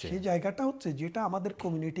জায়গা, সেই জায়গাটা হচ্ছে যেটা আমাদের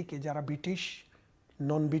কমিউনিটিকে, যারা ব্রিটিশ,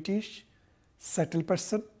 নন British, settle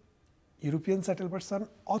person, European settle person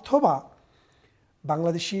অথবা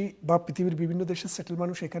বাংলাদেশি বা পৃথিবীর বিভিন্ন দেশের সেটেল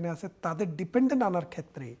মানুষ এখানে আছে, তাদের ডিপেন্ডেন্ট আনার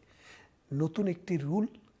ক্ষেত্রে নতুন একটি রুল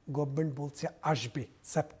গভর্নমেন্ট বলছে আসবে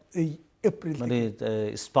এই এপ্রিল। মানে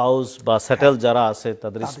স্পাউস বা সেটেল যারা আছে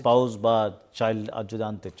তাদের স্পাউস বা চাইল্ড যদি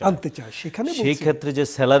আনতে চায় সেখানে সেই ক্ষেত্রে যে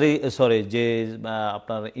স্যালারি যে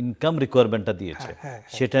আপনার ইনকাম রিকোয়ারমেন্টটা দিয়েছে,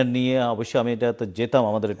 সেটা নিয়ে অবশ্যই আমি এটা তো যেতাম,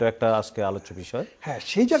 আমাদের এটা একটা আজকে আলোচ্য বিষয়। হ্যাঁ,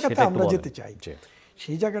 সেই জায়গাতে আমরা যেতে চাই।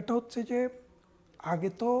 সেই জায়গাটা হচ্ছে যে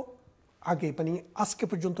আগে মানে আজকে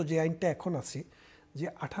পর্যন্ত যে আইনটা এখন আছে, যে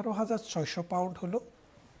 18,600 পাউন্ড হলো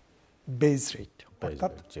বেজ রেট,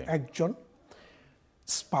 অর্থাৎ একজন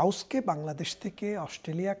স্পাউসকে বাংলাদেশ থেকে,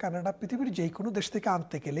 অস্ট্রেলিয়া, কানাডা, পৃথিবীর যে কোনো দেশ থেকে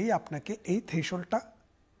আনতে গেলেই আপনাকে এই থ্রেশহোল্ডটা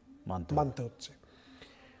মানতে হচ্ছে।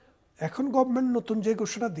 এখন গভর্নমেন্ট নতুন যে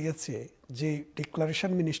ঘোষণা দিয়েছে, যে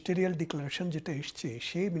ডিক্লারেশন, মিনিস্টেরিয়াল ডিক্লারেশন যেটা এসছে,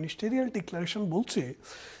 সেই মিনিস্টেরিয়াল ডিক্লারেশন বলছে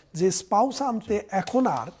যে স্পাউস আনতে এখন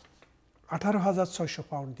আর 18,600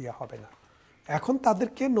 পাউন্ড দেওয়া হবে না। এখন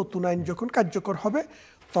তাদেরকে নতুন আইন যখন কার্যকর হবে,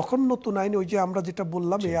 তখন নতুন আইন, ওই যে আমরা যেটা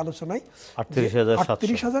বললাম এই আলোচনায়,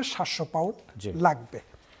 38,700 পাউন্ড লাগবে।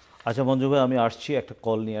 আচ্ছা মঞ্জু ভাই, আমি আসছি, একটা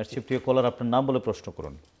কল নিয়ে আসছি। প্রিয় কলার, আপনার নাম বলে প্রশ্ন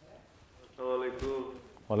করুন।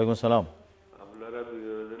 ওয়ালাইকুম সালাম। আপনারা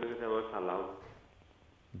দুইজনের কাছে আমার সালাম।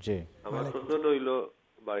 জি, আমার প্রশ্ন রইল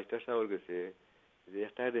ব্যারিস্টার সাহেবের কাছে, যে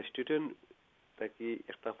একটা রেস্টুরেন্ট থাকি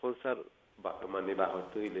একটা স্পন্সর মানে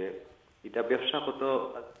হতে হইলে এটা ব্যবসা কত,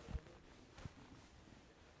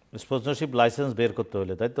 স্পন্সরশিপ লাইসেন্স বের করতে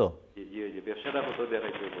হলে, তাই তো? ব্যবসাটা কত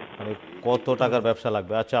দেখাইতে হবে, মানে কত টাকার ব্যবসা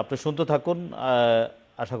লাগবে? আচ্ছা, আপনি শুনতে থাকুন,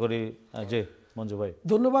 আশা করি। জি মঞ্জু ভাই।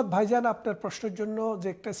 ধন্যবাদ ভাইজান আপনার প্রশ্নের জন্য। যে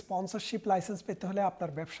একটা স্পন্সরশিপ লাইসেন্স পেতে হলে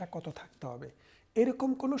আপনার ব্যবসা কত থাকতে হবে, এরকম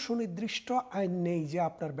কোনো সুনির্দিষ্ট আইন নেই যে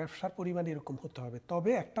আপনার ব্যবসার পরিমাণ এরকম হতে হবে।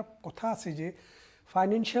 তবে একটা কথা আছে যে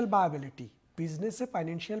ফাইন্যান্সিয়াল ভায়াবিলিটি, বিজনেসে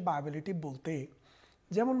ফাইন্যান্সিয়াল ভায়াবিলিটি বলতে,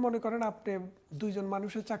 যেমন মনে করেন আপনি দুইজন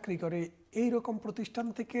মানুষের চাকরি করে, এই রকম প্রতিষ্ঠান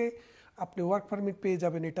থেকে আপনি ওয়ার্ক পারমিট পেয়ে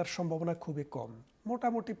যাবেন, এটার সম্ভাবনা খুবই কম।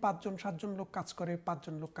 মোটামুটি 5-7জন লোক কাজ করে,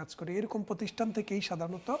 5জন লোক কাজ করে, এরকম প্রতিষ্ঠান থেকেই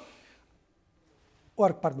সাধারণত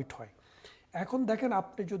ওয়ার্ক পারমিট হয়। এখন দেখেন,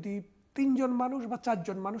 আপনি যদি 3জন মানুষ বা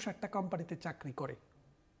 4জন মানুষ একটা কোম্পানিতে চাকরি করে,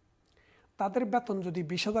 তাদের বেতন যদি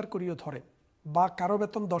 20,000 করেও ধরেন, বা কারো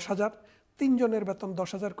বেতন 10,000, 3জনের বেতন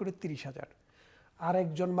 10,000 করে 30,000। আর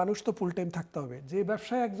একজন মানুষ তো ফুল টাইম থাকতে হবে। যে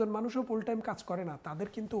ব্যবসায় একজন মানুষও ফুল টাইম কাজ করে না, তাদের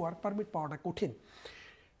কিন্তু ওয়ার্ক পারমিট পাওয়াটা কঠিন।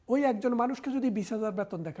 ওই একজন মানুষকে যদি 20,000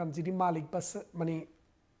 বেতন দেখান, যিনি মালিক বা মানে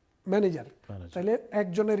ম্যানেজার, তাহলে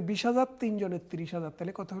একজনের 20,000, 3জনের 30,000,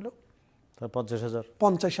 তাহলে কত হলো? 50,000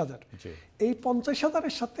 50,000 এই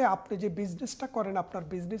 50,000-এর সাথে আপনি যে বিজনেসটা করেন, আপনার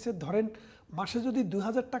বিজনেসের ধরেন মাসে যদি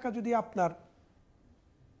 2,000 টাকা যদি আপনার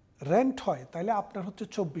রেন্ট হয়, তাহলে আপনার হচ্ছে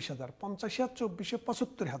 24,000, 50,000 24-এ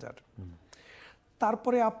 75,000।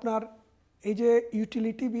 তারপরে আপনার এই যে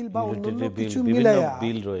ইউটিলিটি বিল বা অন্যান্য কিছু মিলায়া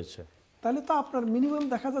বিল রয়েছে, তাহলে তো আপনার মিনিমাম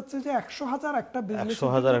দেখা যাচ্ছে যে 100,000 একটা বিজনেস,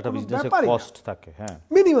 100,000 একটা বিজনেসের কস্ট থাকে। হ্যাঁ,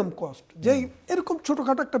 মিনিমাম কস্ট, যে এরকম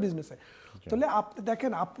ছোটখাটো একটা বিজনেসে। তাহলে আপনি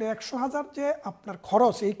দেখেন, আপনি 100,000 যে আপনার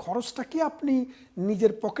খরচ, এই খরচটা কি আপনি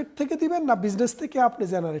নিজের পকেট থেকে দিবেন না বিজনেস থেকে আপনি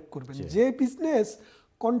জেনারেট করবেন? যে বিজনেস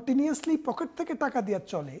কন্টিনিউয়াসলি পকেট থেকে টাকা দিয়ে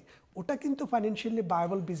চলে, ওটা কিন্তু ফাইন্যান্সিয়ালি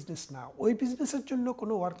ভায়াবল বিজনেস না। ওই বিজনেসের জন্য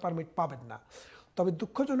কোনো ওয়ার্ক পারমিট পাবেন না। তবে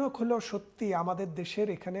দুঃখজনক হলেও সত্যি, আমাদের দেশের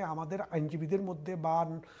এখানে আমাদের আইনজীবীদের মধ্যে বা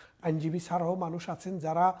আইনজীবী ছাড়াও মানুষ আছেন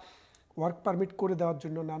যারা ওয়ার্ক পারমিট করে দেওয়ার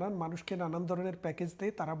জন্য নানান মানুষকে নানান ধরনের প্যাকেজ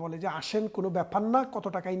দেয়। তারা বলে যে আসেন, কোনো ব্যাপার না, কত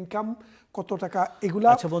টাকা ইনকাম, কত টাকা এগুলা।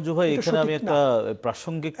 আচ্ছা মঞ্জু ভাই, এখানে আমি একটা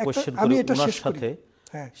প্রাসঙ্গিক কোশ্চেন করি ওনার সাথে।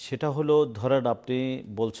 সেটা হলো, ধরেন আপনি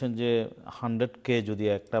বলছেন যে 100K যদি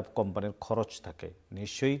একটা কোম্পানির খরচ থাকে,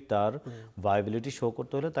 নিশ্চয়ই তার ভায়াবিলিটি শো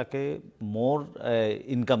করতে হলে তাকে মোর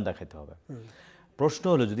ইনকাম দেখাতে হবে। প্রশ্ন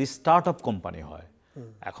হলো, যদি স্টার্ট আপ কোম্পানি হয়,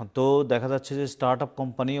 এখন তো দেখা যাচ্ছে যে স্টার্ট আপ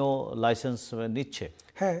কোম্পানিও লাইসেন্স নিচ্ছে।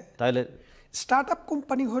 হ্যাঁ, তাহলে স্টার্ট আপ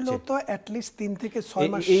কোম্পানি হলেও তো অ্যাটলিস্ট 3 থেকে 6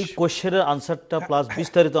 মাস। এই কোশ্চেনের আনসারটা প্লাস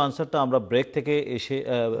বিস্তারিত আনসারটা আমরা ব্রেক থেকে এসে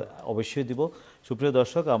অবশ্যই দিব। সুপ্রিয়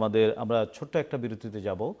দর্শক, আমরা ছোট্ট একটা বিরতিতে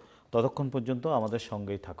যাব, ততক্ষণ পর্যন্ত আমাদের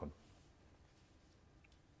সঙ্গেই থাকুন।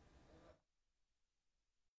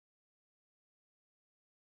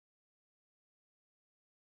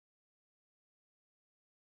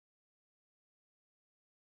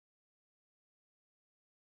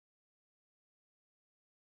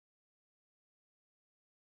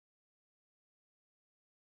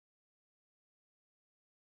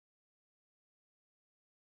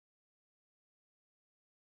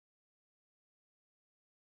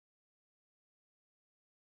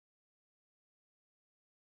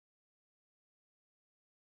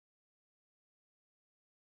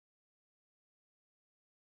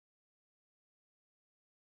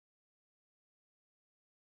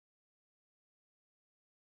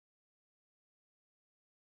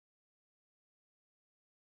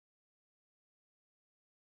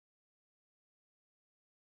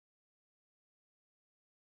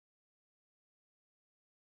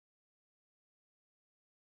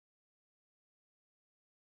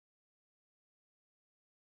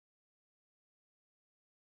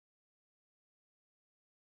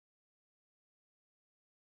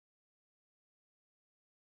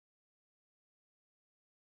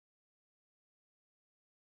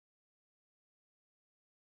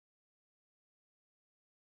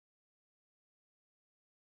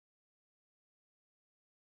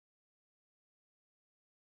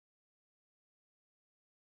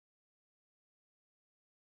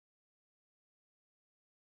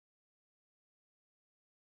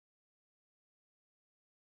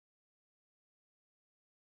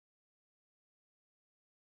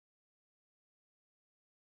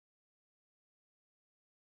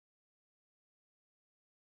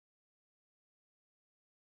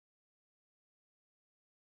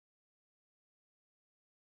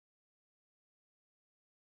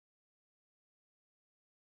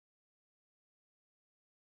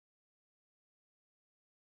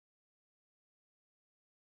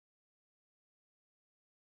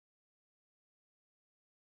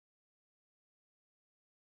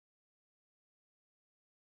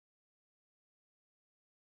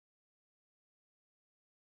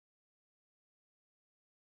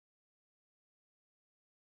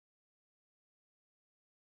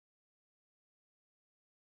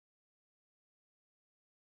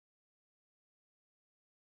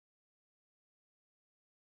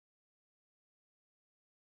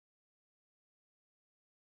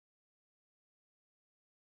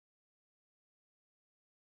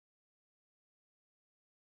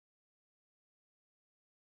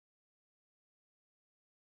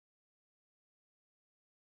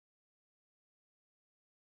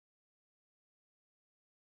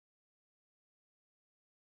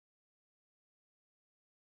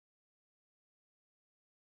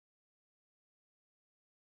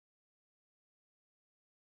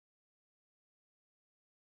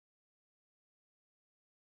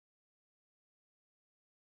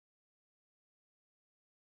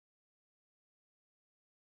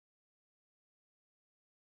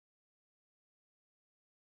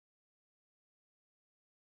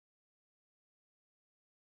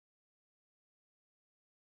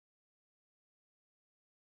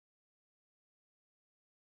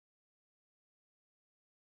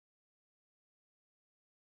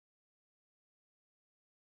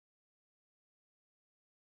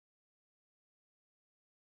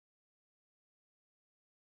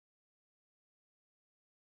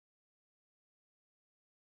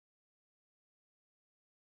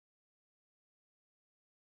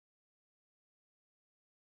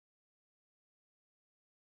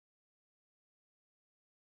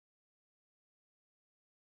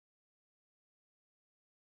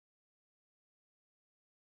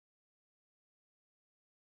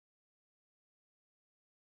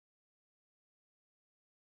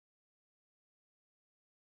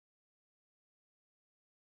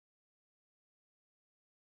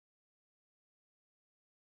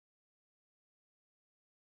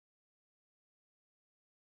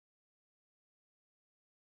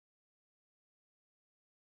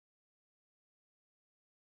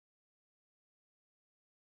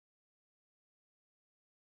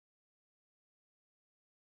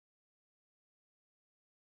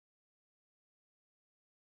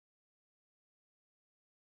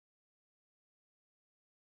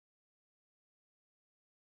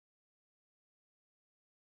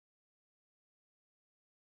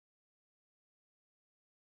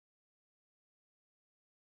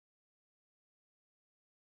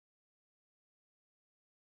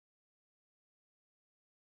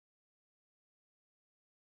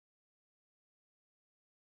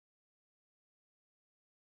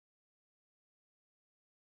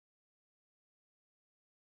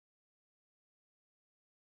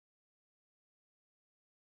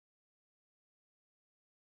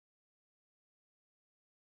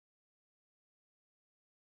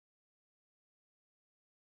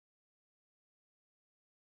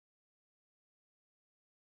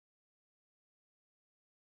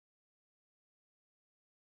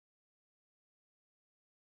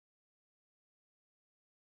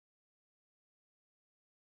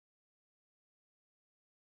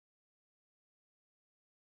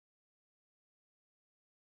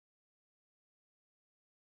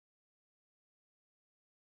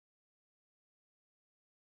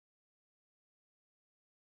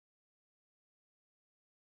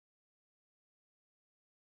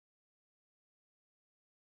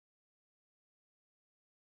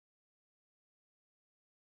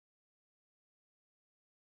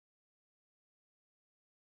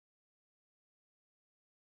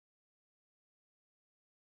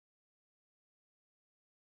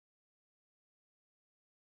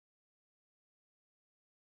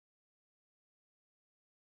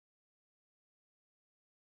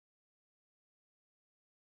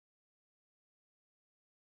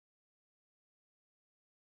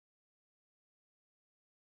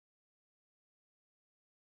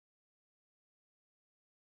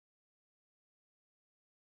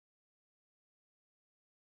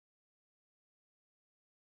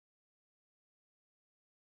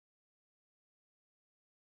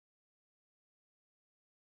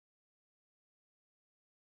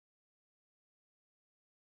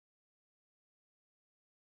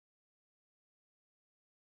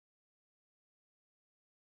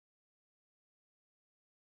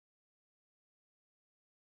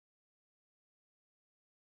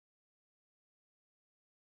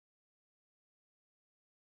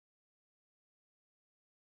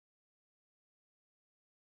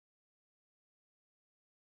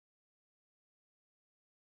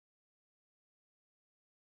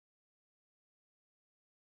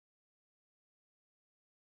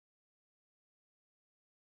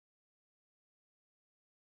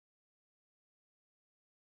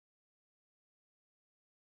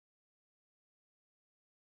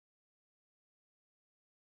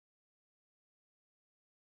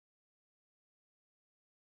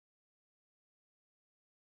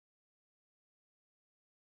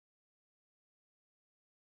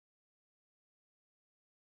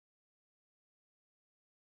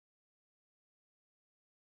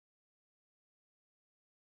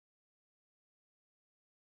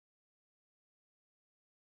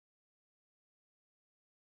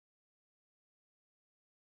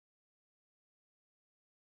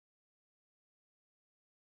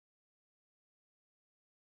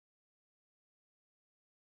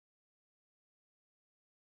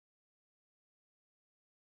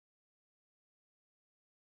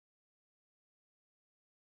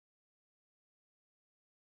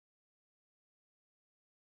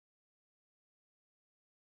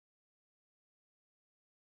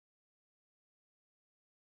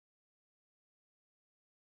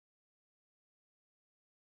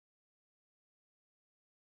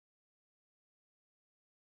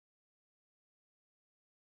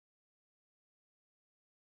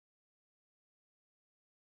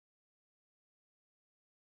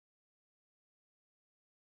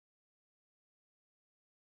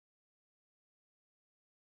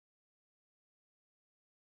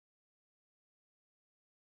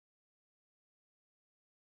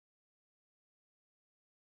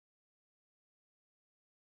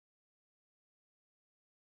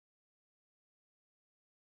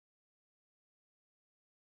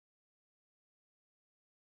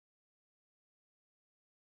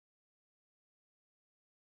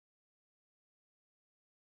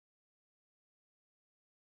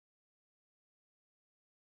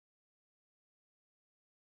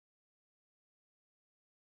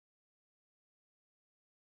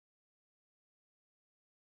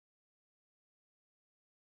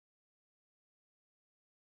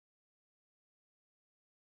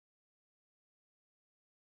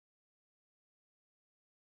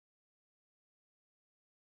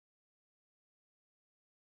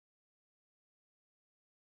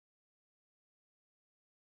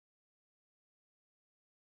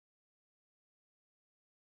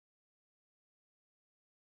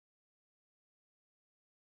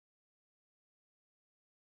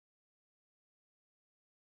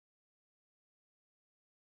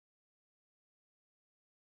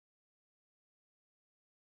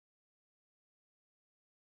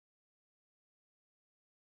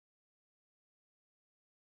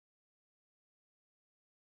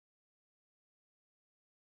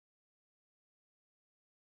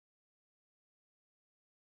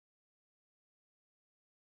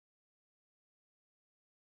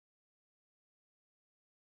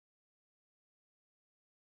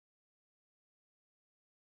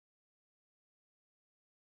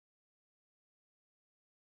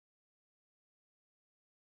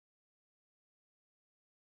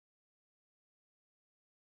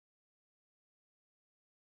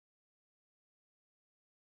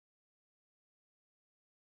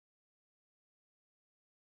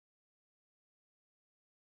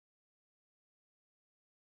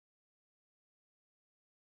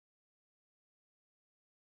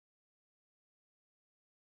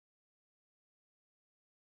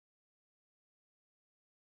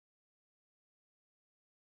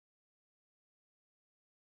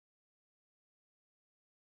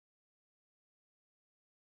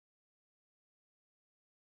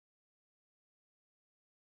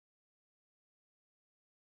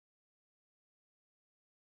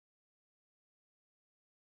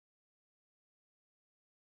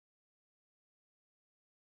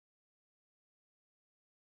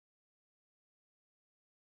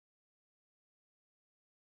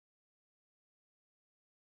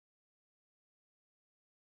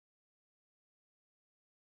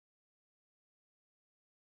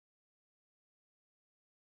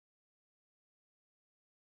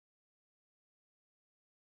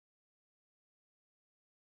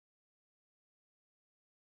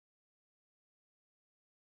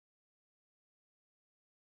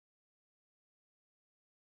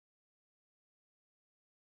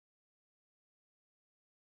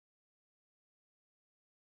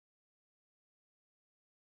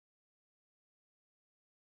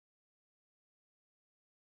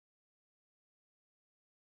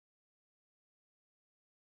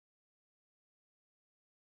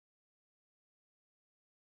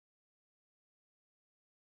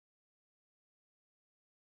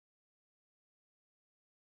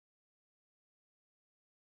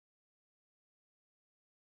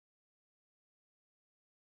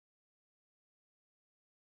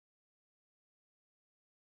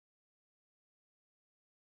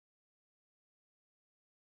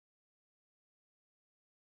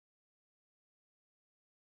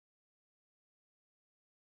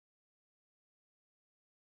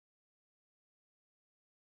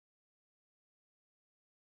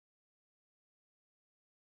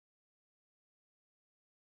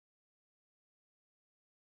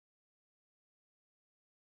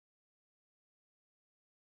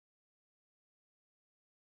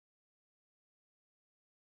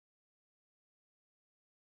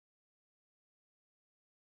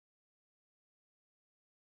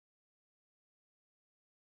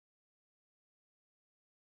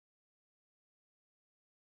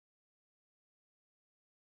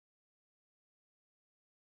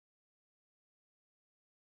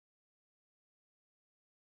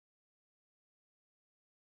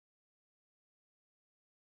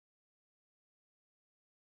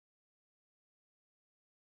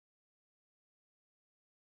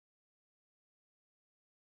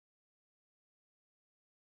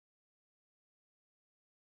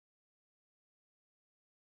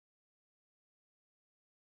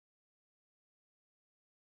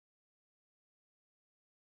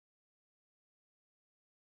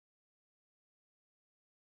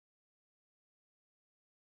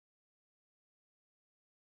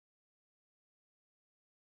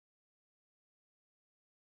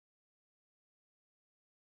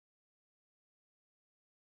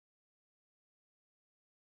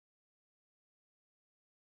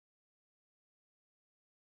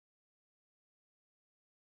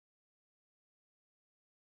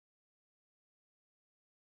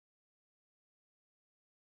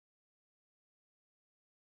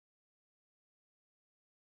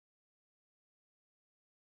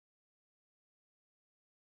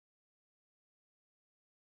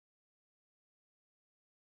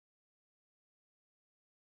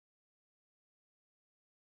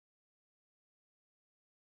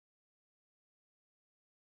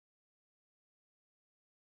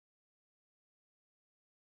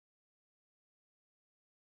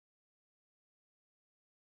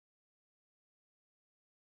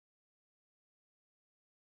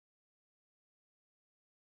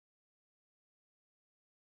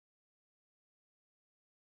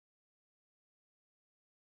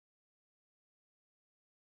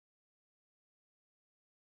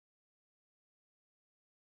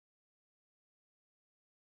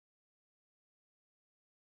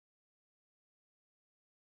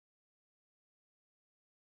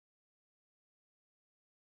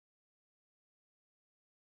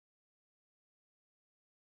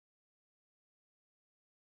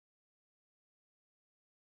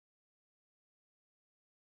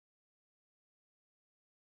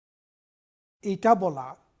 এটা বলা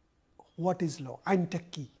হোয়াট ইজ ল, আইনটা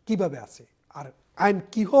কি, কিভাবে আছে, আর আইন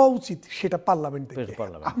কি হওয়া উচিত সেটা পার্লামেন্ট দেখবে।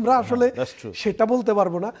 আমরা আসলে সেটা বলতে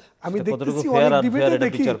পারবো না। আমি দেখতেছি অনেক ডিবেটে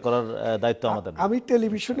দেখি, আমি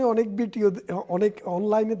টেলিভিশনে অনেক ভিডিও, অনেক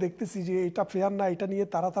অনলাইনে দেখতেছি যে এটা ফেয়ার না, এটা নিয়ে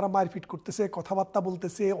তারা মারপিট করতেছে, কথাবার্তা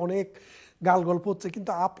বলতেছে, অনেক গাল গল্প হচ্ছে।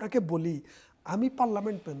 কিন্তু আপনাকে বলি, আমি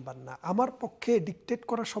পার্লামেন্ট মেম্বার না, আমার পক্ষে ডিকটেট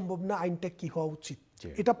করা সম্ভব না আইনটা কি হওয়া উচিত।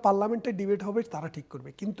 এটা পার্লামেন্টে ডিবেট হবে, তারা ঠিক করবে।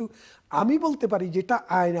 কিন্তু আমি বলতে পারি যেটা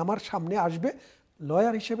আইন আমার সামনে আসবে,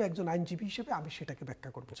 লয়ার হিসেবে, একজন আইনজীবী হিসেবে আমি সেটাকে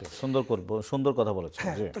ব্যাখ্যা করব। সুন্দর কথা বলেছেন।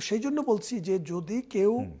 হ্যাঁ, তো সেই জন্য বলছি যে যদি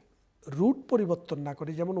কেউ রুট পরিবর্তন না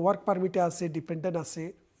করে, যেমন ওয়ার্ক পারমিটে আছে, ডিপেন্ডেন্ট আছে,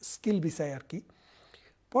 স্কিল ভিসায় আর কি,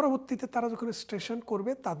 পরবর্তীতে তারা যখন এক্সটেনশন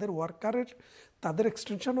করবে, তাদের ওয়ার্কারের, তাদের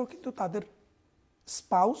এক্সটেনশনও কিন্তু তাদের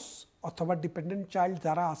স্পাউস অথবা ডিপেন্ডেন্ট চাইল্ড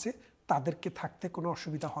যারা আছে তাদেরকে থাকতে কোনো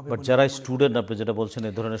অসুবিধা হবে না। যারা স্টুডেন্ট, আপনি যেটা বলছেন,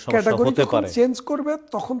 এই ধরনের সমস্যা হতে পারে, চেঞ্জ করবে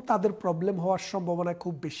তখন তাদের প্রবলেম হওয়ার সম্ভাবনা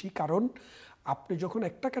খুব বেশি। কারণ আপনি যখন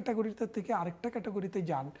একটা ক্যাটাগরিতে থেকে আরেকটা ক্যাটাগরিতে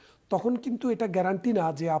যান, তখন কিন্তু এটা গ্যারান্টি না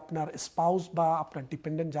যে আপনার স্পাউস বা আপনার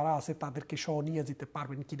ডিপেন্ডেন্ট যারা আছে তাদেরকে সহ নিয়ে যেতে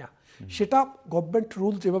পারবেন কিনা। সেটা গভর্নমেন্ট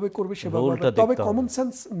রুল যেভাবে করবে সেভাবে। তবে কমন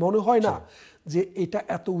সেন্স মনে হয় না যে এটা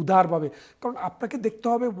এত উদারভাবে, কারণ আপনাকে দেখতে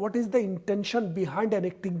হবে what is the intention behind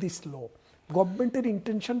এনাক্টিং this ল। গভর্নমেন্টের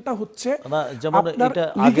ইন্টেনশনটা হচ্ছে, যেমন এটা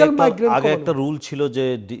আগে একটা রুল ছিল যে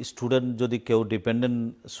স্টুডেন্ট যদি কেউ ডিপেন্ডেন্ট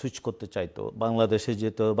সুইচ করতে চাইতো, বাংলাদেশে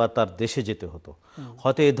যেত বা তার দেশে যেতে হতো,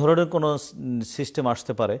 হয়তো এই ধরনের কোনো সিস্টেম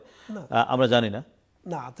আসতে পারে, আমরা জানি না।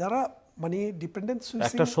 না, যারা মানে ডিপেন্ডেন্ট সুইচ,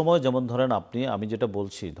 একটা সময় যেমন ধরেন আমি যেটা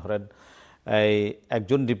বলছি, ধরেন এই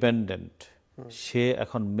একজন ডিপেন্ডেন্ট, সে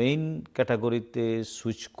এখন মেইন ক্যাটাগরিতে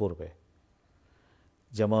সুইচ করবে,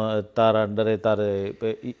 যেমন তার আন্ডারে তার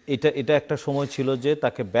এটা একটা সময় ছিল যে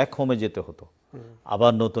তাকে ব্যাক হোমে যেতে হতো,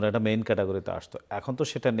 আবার নতুন একটা মেইন ক্যাটাগরিতে আসতো। এখন তো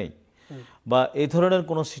সেটা নেই, বা এই ধরনের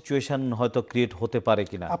কোনো সিচুয়েশন হয়তো ক্রিয়েট হতে পারে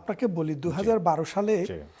কিনা। আপনাকে বলি 2012 সালে,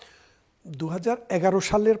 2011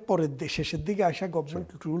 সালের পরের শেষের দিকে আসা গভর্নমেন্ট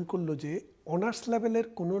রুল করলো যে অনার্স লেভেলের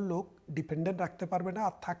কোনো লোক ডিপেন্ডেন্ট রাখতে পারবে না,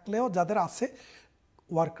 আর থাকলেও যাদের আছে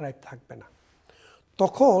ওয়ার্ক রাইট থাকবে না।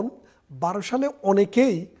 তখন 12 সালে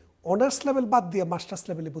অনেকেই অনার্স লেভেল বাদ দিয়ে মাস্টার্স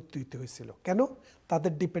লেভেলে ভর্তি হতে হয়েছিল। কেন?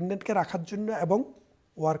 তাদের ডিপেন্ডেন্টকে রাখার জন্য এবং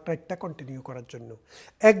ওয়ার্ক রাইটটা কন্টিনিউ করার জন্য।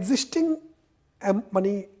 এক্সিস্টিং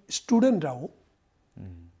মানে স্টুডেন্টরাও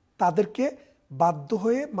তাদেরকে বাধ্য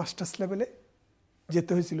হয়ে মাস্টার্স লেভেলে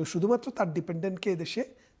যেতে হয়েছিল শুধুমাত্র তার ডিপেন্ডেন্টকে এদেশে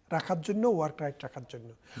রাখার জন্য, ওয়ার্ক রাইট রাখার জন্য।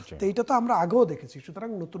 তো এইটা তো আমরা আগেও দেখেছি, সুতরাং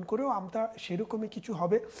নতুন করেও আমরা সেরকমই কিছু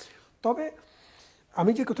হবে। তবে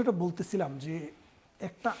আমি যে কথাটা বলতেছিলাম যে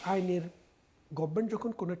একটা আইনের, গভর্নমেন্ট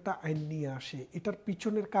যখন কোনো একটা আইন নিয়ে আসে, এটার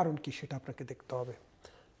পিছনের কারণ কি সেটা আপনাকে দেখতে হবে।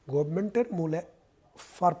 গভর্নমেন্টের মূলে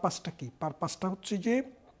পারপাসটা কি? পারপাসটা হচ্ছে যে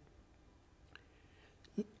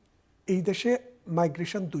এই দেশে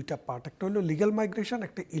মাইগ্রেশন দুইটা পার্ট, একটা হলো লিগ্যাল মাইগ্রেশন,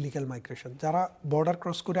 একটা ইলিগ্যাল মাইগ্রেশন, যারা বর্ডার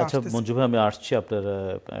ক্রস করে আসছে। আচ্ছা মঞ্জু ভাই, আমি আসছি আপনার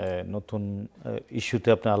নতুন ইস্যুতে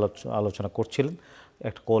আপনি আলোচনা করছিলেন,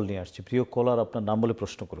 একটা কল নিয়ে আসছি। প্রিয় কলার, আপনার নাম বলে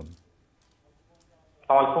প্রশ্ন করুন।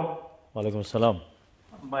 ওয়ালাইকুম আসসালাম।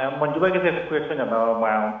 মঞ্জু ভাই কাছে একটা কোয়েশ্চন জানো।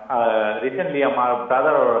 রিসেন্টলি আমার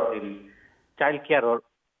ব্রাদার চাইল্ড কেয়ার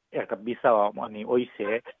একটা ভিসা মানে হইছে,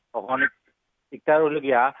 তখন একটা হলো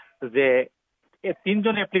গিয়া যে 3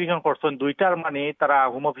 জন অ্যাপ্লিকেশন করছেন, 2টার মানে তারা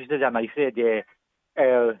হোম অফিসে জানাইছে যে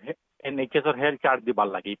এনএইচএস হেলথ চার্জ দিবার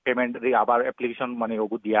লাগি, পেমেন্ট আবার অ্যাপ্লিকেশন মানে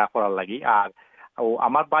ওগু দিয়া করার লাগি। আর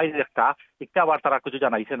আমার বাইরে একটা আবার তারা কিছু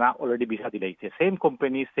জানাইছে না, already visa দিলাইছে, same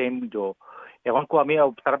company same জো। এখন আমি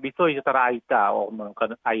তারা বিষয় হয়েছে তারা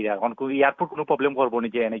আইরা এখন এয়ারপোর্ট কোনো প্রবলেম করবো না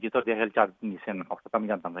যে এনএইচএস হেলথ চার্জ নিচ্ছেন, অর্থাৎ আমি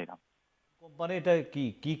জানতাম তাই না। কোম্পানি এটা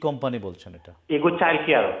কি কোম্পানি বলছেন? এটা এগো চাইল্ড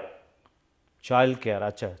কেয়ার। চাইল্ড কেয়ার,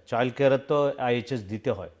 আচ্ছা। চাইল্ড কেয়ারের তো আইএইচএস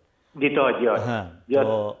দিতে হয়। হ্যাঁ,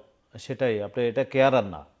 তো সেটাই, আপনি এটা কেয়ারার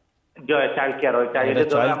না, চাইল্ড কেয়ার হয়।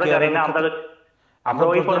 আমরা জানি না, আমরা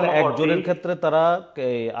একজনের ক্ষেত্রে তারা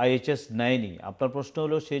আইএইচএস নেয়নি। আপনার প্রশ্ন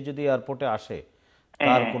হলো সে যদি এয়ারপোর্টে আসে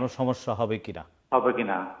তার কোনো সমস্যা হবে কিনা।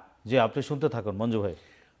 জি, আপনি শুনতে থাকুন মঞ্জু ভাই।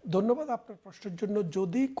 ধন্যবাদ আপনার প্রশ্নের জন্য।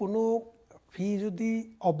 যদি কোনো ফি যদি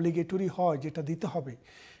অব্লিগেটরি হয়, যেটা দিতে হবে,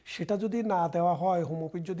 সেটা যদি না দেওয়া হয়, হোম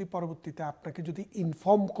অফিস যদি পরবর্তীতে আপনাকে যদি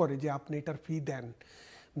ইনফর্ম করে যে আপনি এটার ফি দেন,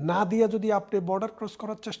 না দিয়ে যদি আপনি বর্ডার ক্রস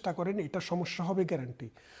করার চেষ্টা করেন, এটা সমস্যা হবে গ্যারান্টি।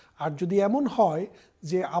 আর যদি এমন হয়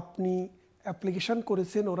যে আপনি অ্যাপ্লিকেশন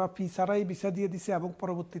করেছেন, ওরা ফি ছাড়াই ভিসা দিয়ে দিছে এবং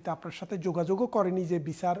পরবর্তীতে আপনার সাথে যোগাযোগও করেনি যে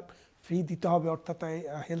ভিসার ফি দিতে হবে, অর্থাৎ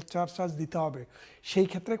হেলথ চার্জ দিতে হবে, সেই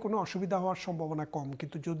ক্ষেত্রে কোনো অসুবিধা হওয়ার সম্ভাবনা কম।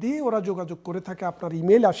 কিন্তু যদি ওরা যোগাযোগ করে থাকে, আপনার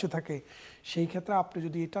ইমেল আসে থাকে, সেই ক্ষেত্রে আপনি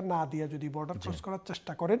যদি এটা না দিয়ে যদি বর্ডার ক্রস করার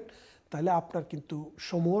চেষ্টা করেন, তাহলে আপনার কিন্তু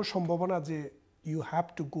সমূহ সম্ভাবনা যে you have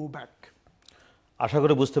to go back. আশা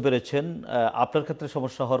করি বুঝতে পেরেছেন। আপনার ক্ষেত্রে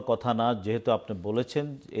সমস্যা হওয়ার কথা না, যেহেতু আপনি বলেছেন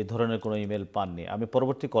এই ধরনের কোনো ইমেল পাননি। আমি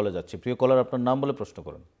পরবর্তী কলে যাচ্ছি। প্রিয় কলার, আপনার নাম বলে প্রশ্ন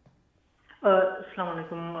করুন। আসসালামু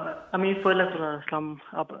আলাইকুম, আমি ফয়লাতুল আসলাম।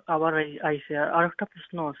 আবার আইসে আর একটা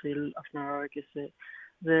প্রশ্ন আছিল আপনার কাছে,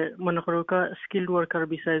 যে মনে করো স্কিল্ড ওয়ার্কার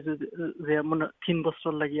বিষয়ে যে মনে 3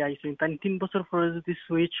 বছর লাগি আইসেন, তাই 3 বছর পরে যদি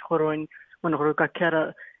সুইচ করেন মনে করো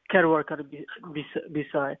কেয়ার ওয়ার্কার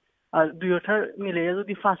বিষয়, আর দুইটার মিলে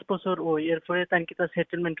যদি 5 বছর ওই এরপরে তাই কি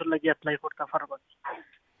সেটেলমেন্টের লাগি অ্যাপ্লাই করতে পারবে?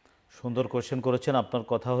 সুন্দর কোশ্চেন করেছেন। আপনার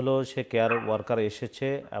কথা হলো সে কেয়ার ওয়ার্কার এসেছে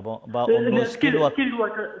এবং বা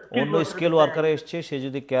অন্য স্কিল ওয়ার্কারে এসেছে, সে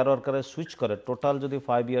যদি কেয়ার ওয়ার্কারে সুইচ করে টোটাল যদি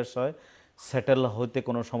 5 ইয়ার্স হয়, সেটেল হইতে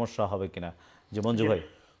কোনো সমস্যা হবে কিনা? যে মঞ্জু ভাই,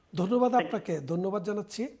 ধন্যবাদ আপনাকে, ধন্যবাদ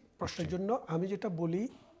জানাচ্ছি প্রশ্নের জন্য। আমি যেটা বলি,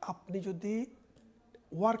 আপনি যদি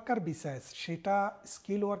ওয়ার্কার ভিসা, সেটা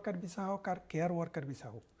স্কিল ওয়ার্কার ভিসা হোক আর কেয়ার ওয়ার্কার ভিসা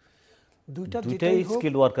হোক, দুইটাই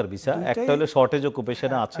স্কিল ওয়ার্কার ভিসা। একটা হলো শর্টেজ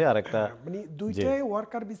অকুপেশনে আছে আর একটা মানে দুইটাই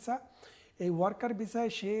ওয়ার্কার ভিসা। এই ওয়ার্কার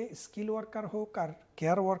ভিসায় সে স্কিল ওয়ার্কার হোক আর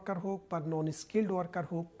কেয়ার ওয়ার্কার হোক বা নন স্কিলড ওয়ার্কার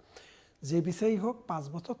হোক, যে ভিসাই হোক, 5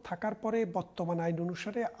 বছর থাকার পরে বর্তমান আইন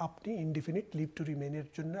অনুসারে আপনি ইনডিফিনিট লিভ টু রিমেইনের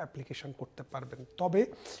জন্য অ্যাপ্লিকেশন করতে পারবেন। তবে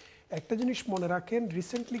একটা জিনিস মনে রাখেন,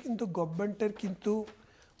 রিসেন্টলি কিন্তু গভর্নমেন্টের কিন্তু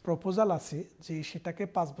প্রপোজাল আছে যে সেটাকে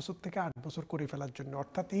 5 বছর থেকে 8 বছর করে ফেলার জন্য।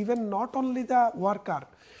 অর্থাৎ even not only the worker,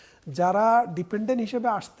 যারা ডিপেন্ডেন্ট হিসেবে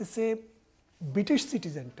আসতেছে ব্রিটিশ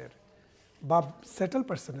সিটিজেনদের বা সেটেল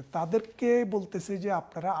পার্সনের, তাদেরকে বলতেছে যে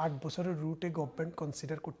আপনারা 8 বছরের রুটে গভর্নমেন্ট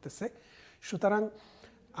কনসিডার করতেছে। সুতরাং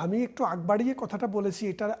আমি একটু আগ বাড়িয়ে কথাটা বলেছি,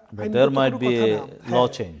 এটা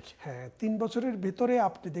হ্যাঁ 3 বছরের ভিতরে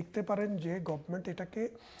আপনি দেখতে পারেন যে গভর্নমেন্ট এটাকে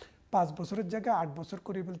 5 বছরের জায়গায় 8 বছর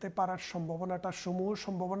করে ফেলতে পারার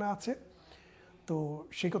সম্ভাবনা আছে। তো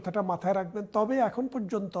সেই কথাটা মাথায় রাখবেন। তবে এখন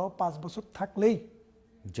পর্যন্ত 5 বছর থাকলেই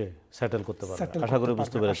যে সেটেল করতে পারবেন। আশা করি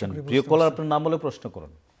বুঝতে পেরেছেন। প্রিয় কলার, আপনার নাম বলে প্রশ্ন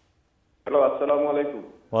করুন। হ্যালো, আসসালামু আলাইকুম।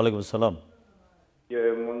 ওয়ালাইকুম আসসালাম।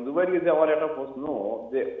 মঞ্জু ভাই, যে আমার একটা প্রশ্ন,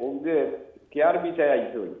 যে ও যে কেয়ার বিষয়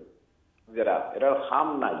আইছে, যারা এরার খাম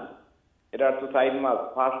নাই, এরার তো 4 মাস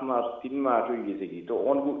 5 মাস 3 মাস হয়ে গেছে কি, তো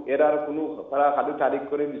এরার কোনো তারা খালি তারিখ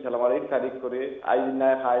করে বিশাল তারিখ করে আইন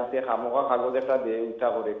নাই খাইতে খামোকা কাগজ একটা দেয় উঠা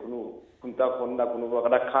করে, কোনো কোনটা ফোন না কোনো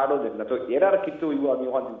একটা খাড়ও দেন না, তো এরার কিন্তু ওই আমি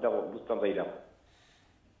ওখানে চিন্তা বুঝতাম চাইলাম।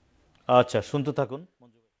 আচ্ছা, শুনতে থাকুন।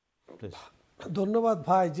 ধন্যবাদ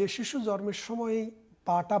ভাই। যে শিশু জন্মের সময়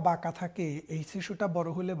পাটা বাঁকা থাকে, এই শিশুটা বড়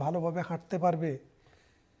হলে ভালোভাবে হাঁটতে পারবে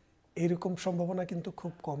এরকম সম্ভাবনা কিন্তু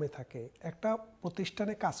খুব কমে থাকে। একটা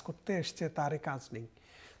প্রতিষ্ঠানে কাজ করতে এসছে, তারে কাজ নেই,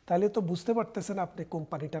 তাহলে তো বুঝতে পারতেছেন আপনি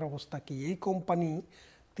কোম্পানিটার অবস্থা কি। এই কোম্পানি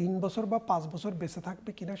 3 বছর বা 5 বছর বেঁচে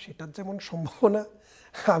থাকবে কিনা সেটার যেমন সম্ভাবনা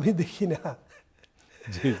আমি দেখি না,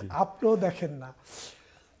 আপনিও দেখেন না।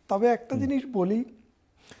 তবে একটা জিনিস বলি,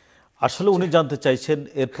 আসলে উনি জানতে চাইছেন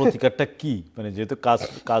এর প্রতিকারটা কি, মানে যেহেতু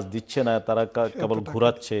কাজ দিচ্ছে না, তারা কেবল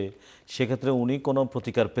ঘোরাচ্ছে, সেক্ষেত্রে উনি কোনো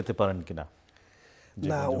প্রতিকার পেতে পারেন কিনা?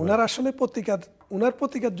 না, ওনার আসলে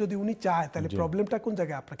প্রতিকার যদি উনি চায়, তাহলে প্রবলেমটা কোন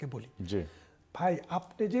জায়গায় আপনাকে বলি। ভাই,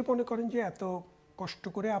 আপনি যে মনে করেন যে এত কষ্ট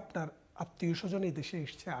করে আপনার আত্মীয় স্বজন এই দেশে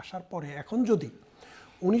এসছে, আসার পরে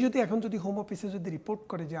উনি যদি এখন হোম অফিসে যদি রিপোর্ট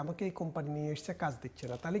করে যে আমাকে এই কোম্পানি নিয়ে এসছে, কাজ দিচ্ছে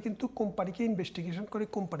না, তাহলে কিন্তু কোম্পানিকে ইনভেস্টিগেশন করে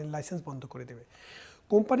কোম্পানির লাইসেন্স বন্ধ করে দেবে।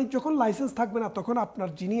 কোম্পানির যখন লাইসেন্স থাকবে না, তখন আপনার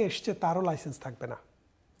যিনি এসছে তারও লাইসেন্স থাকবে না,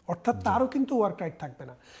 অর্থাৎ তারও কিন্তু ওয়ার্ক রাইট থাকবে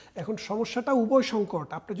না। এখন সমস্যাটা উভয় সংকট।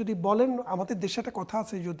 আপনি যদি বলেন, আমাদের দেশে একটা কথা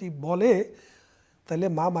আছে, যদি বলে তাহলে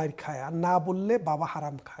মা মায়ের খায়, আর না বললে বাবা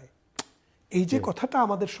হারাম খায়। এই যে কথাটা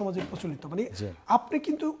আমাদের সমাজে প্রচলিত, মানে আপনি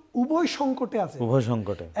কিন্তু উভয় সংকটে আছেন।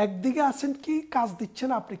 একদিকে আছেন কি, কাজ দিচ্ছে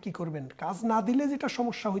না, আপনি কি করবেন? কাজ না দিলে যেটা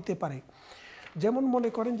সমস্যা হইতে পারে, যেমন মনে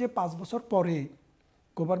করেন যে 5 বছর পরে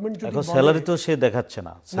গভর্নমেন্ট যদি স্যালারি তো সে দেখাচ্ছে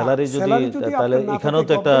না, স্যালারি যদি তাহলে এখানেও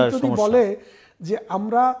তো একটা সমস্যা। বলে যে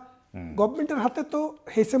আমরা গভর্নমেন্টের হাতে তো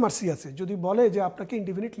হেসে মার্সি আছে, যদি বলে যে আপনাকে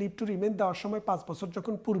ইনডিফিনিট লিভ টু রিমেইন দেওয়ার সময় 5 বছর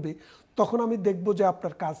যখন পূর্বে, তখন আমি দেখব যে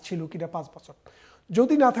আপনার কাজ ছিল কিনা 5 বছর,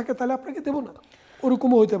 যদি না থাকে তাহলে আপনাকে দেব না,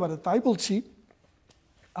 ওরকমও হইতে পারে। তাই বলছি,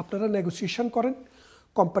 আপনারা নেগোসিয়েশন করেন,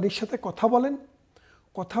 কোম্পানির সাথে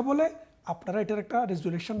কথা বলে আপনারা এটার একটা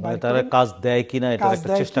রেজুলেশন বাইর করেন, তারা কাজ দেয় কিনা এটা একটা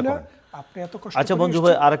চেষ্টা করেন। আপনি এত কষ্ট। আচ্ছা মঞ্জু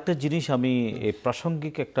ভাই, আরেকটা জিনিস আমি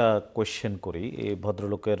প্রাসঙ্গিক একটা কোয়েশ্চেন করি এই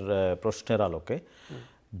ভদ্রলোকের প্রশ্নের আলোকে।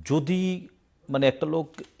 যদি মানে একটা লোক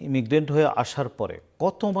ইমিগ্রেন্ট হয়ে আসার পরে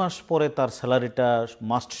কত মাস পরে তার স্যালারিটা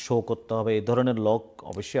মাস্ট শো করতে হবে, এই ধরনের লক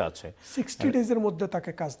অবশ্যই আছে। 60 ডেজের মধ্যে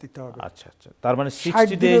তাকে কাজ দিতে হবে। আচ্ছা, তার মানে 60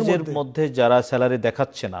 ডেজের মধ্যে যারা স্যালারি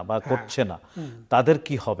দেখাচ্ছে না বা করছে না, তাদের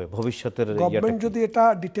কি হবে ভবিষ্যতের? গভর্নমেন্ট যদি এটা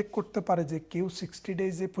ডিটেক্ট করতে পারে যে কেউ 60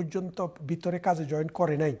 ডেজে পর্যন্ত ভিতরে কাজে জয়েন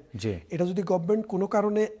করে নাই, এটা যদি গভর্নমেন্ট কোনো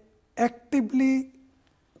কারণে অ্যাক্টিভলি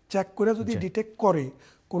চেক করে যদি ডিটেক্ট করে,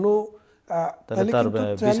 কোনো তাহলে তার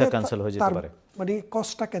ভিসা ক্যান্সেল হয়ে যেতে পারে, মানে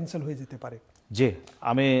কস্টটা ক্যান্সেল হয়ে যেতে পারে। জি,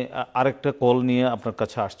 আমি আরেকটা কল নিয়ে আপনার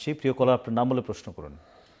কাছে আসছি। প্রিয় কলার, আপনার নাম বলে প্রশ্ন করুন।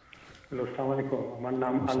 হ্যালো, আসসালামু আলাইকুম। আমার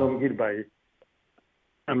নাম আলমগীর ভাই,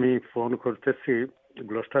 আমি ফোন করতেছি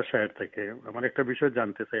গ্লোস্টারশায়ার থেকে। আমার একটা বিষয়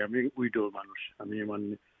জানতে চাই। আমি উইডো মানুষ, আমি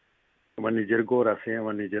আমার নিজের ঘর আছে,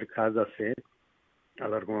 আমার নিজের কাজ আছে,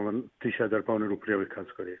 আল্লাহর রহমতে 30,000 পাউন্ডের উপরে আমি কাজ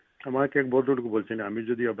করি। আমাকে এক ভদ্রলোক বলছেন আমি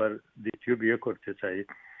যদি আবার দ্বিতীয় বিয়ে করতে চাই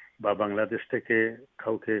বা বাংলাদেশ থেকে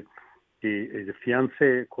কাউকে কি এই যে ফিয়ান্সে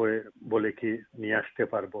করে বলে কি নিয়ে আসতে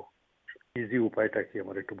পারবো, ইজি উপায়টা কি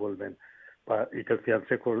আমার একটু বলবেন? বা এটা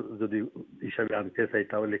ফিয়ান্সে যদি হিসাবে আনতে চাই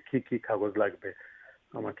তাহলে কি কি কাগজ লাগবে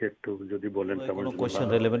আমাকে একটু যদি বলেন। কোনো কোশ্চেন,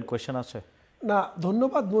 রিলেভেন্ট কোশ্চেন আছে? না,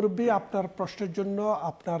 ধন্যবাদ মুরব্বী আপনার প্রশ্নের জন্য।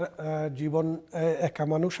 আপনার জীবন একা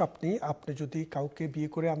মানুষ, আপনি যদি কাউকে বিয়ে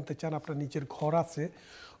করে আনতে চান, আপনার নিজের ঘর আছে,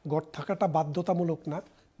 ঘর থাকাটা বাধ্যতামূলক না।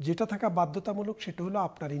 যেটা থাকা বাধ্যতামূলক সেটা হলো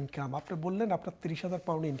আপনার ইনকাম। আপনি বললেন আপনার 30,000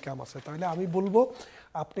 পাউন্ড ইনকাম আছে, তাহলে আমি বলবো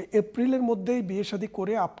আপনি এপ্রিলের মধ্যেই বিয়ে শাদী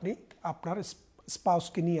করে আপনি আপনার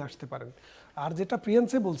স্পাউসকে নিয়ে আসতে পারেন। আর যেটা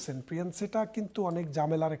ফিয়ান্সে বলছেন, ফিয়ান্সেটা কিন্তু অনেক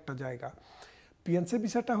ঝামেলার একটা জায়গা। ফিয়ান্সে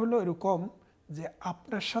বিষয়টা হলো এরকম যে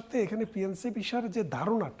আপনার সাথে এখানে ফিয়ান্সে বিষয়ের যে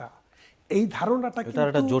ধারণাটা, এই ধারণাটা কিন্তু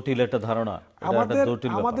একটা জটিল একটা ধারণা।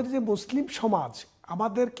 আমাদের যে মুসলিম সমাজ,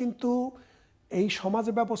 আমাদের কিন্তু এই সমাজ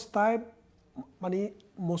ব্যবস্থায় মানে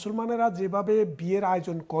মুসলমানেরা যেভাবে বিয়ের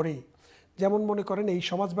আয়োজন করে, যেমন মনে করেন এই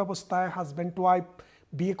সমাজ ব্যবস্থায় হাজব্যান্ড ওয়াইফ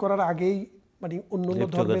বিয়ে করার আগেই মানে অন্য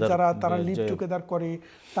ধর্মের যারা তারা লিভ টুগেদার করে,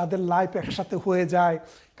 তাদের লাইফ একসাথে হয়ে যায়।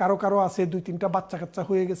 কারো কারো আছে 2-3টা বাচ্চা কাচ্চা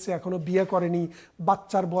হয়ে গেছে, এখনো বিয়ে করেনি,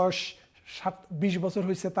 বাচ্চার বয়স 20 বছর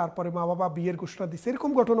হয়েছে, তারপরে মা বাবা বিয়ের ঘোষণা দিচ্ছে,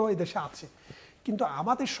 এরকম ঘটনাও এই দেশে আছে। কিন্তু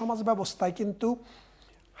আমাদের সমাজ ব্যবস্থায় কিন্তু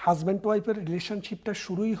হাজব্যান্ড ওয়াইফের রিলেশনশিপটা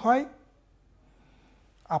শুরুই হয়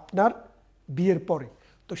আপনার বিয়ের পরে।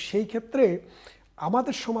 তো সেই ক্ষেত্রে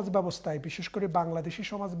আমাদের সমাজ ব্যবস্থায়, বিশেষ করে বাংলাদেশি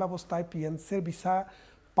সমাজ ব্যবস্থায় ফিয়ান্সের ভিসা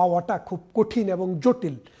পাওয়াটা খুব কঠিন এবং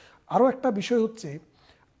জটিল। আরও একটা বিষয় হচ্ছে,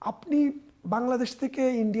 আপনি বাংলাদেশ থেকে,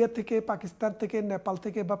 ইন্ডিয়া থেকে, পাকিস্তান থেকে, নেপাল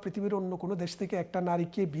থেকে বা পৃথিবীর অন্য কোনো দেশ থেকে একটা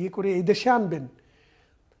নারীকে বিয়ে করে এই দেশে আনবেন,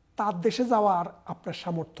 তার দেশে যাওয়ার আপনার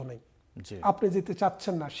সামর্থ্য নেই, আপনি যেতে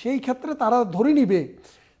চাচ্ছেন না। সেই ক্ষেত্রে তারা ধরে নিবে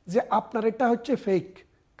যে আপনার এটা হচ্ছে ফেক।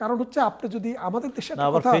 কারণ হচ্ছে আপনি যদি আমাদের দেশে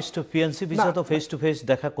ফেস টু ফেস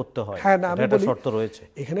দেখা করতে হয়, হ্যাঁ, না আমি বলি শর্ত রয়েছে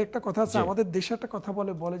এখানে একটা কথা আছে, আমাদের দেশে একটা কথা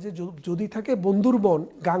বলে যে যদি থাকে বন্ধুর মন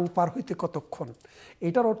গাং পার হইতে কতক্ষণ।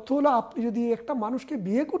 এটার অর্থ হলো আপনি যদি একটা মানুষকে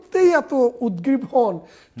বিয়ে করতেই এত উদ্গ্রীব হন,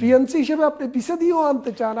 ফিয়ান্সি হিসেবে আপনি ভিসা দিয়েও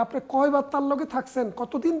আনতে চান, আপনি কয়বার তার লগে থাকছেন,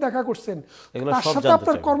 কতদিন দেখা করছেন, তার সাথে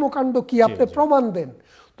আপনার কর্মকাণ্ড কি, আপনি প্রমাণ দেন।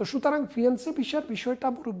 তো সুতরাং ফিয়ান্সি ভিসার বিষয়টা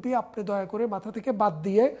মুরব্বী আপনি দয়া করে মাথা থেকে বাদ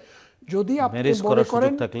দিয়ে, যদি আপনি মনে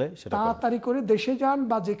করেন তাড়াতাড়ি করে দেশে যান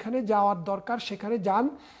বা যেখানে যাওয়ার দরকার সেখানে যান,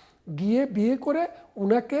 গিয়ে বিয়ে করে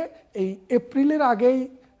উনাকে এই এপ্রিলের আগেই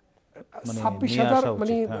 26,000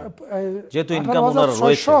 মানে যেহেতু ইনকাম ওনার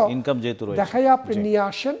রয়েছে, ইনকাম যেহেতু রয়েছে দেখাই আপনি নিয়ে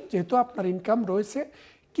আসেন, যেহেতু আপনার ইনকাম রয়েছে।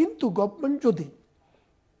 কিন্তু গভর্নমেন্ট যদি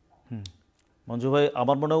মঞ্জু ভাই,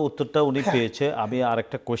 আমার মনে হয় উত্তরটা উনি পেয়েছে। আমি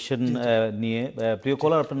আরেকটা কোশ্চেন নিয়ে, প্রিয়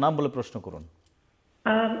কলার আপনার নাম বলে প্রশ্ন করুন।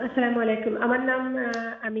 আসসালামু আলাইকুম, আমার নাম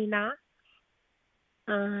আমিনা।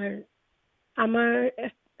 আর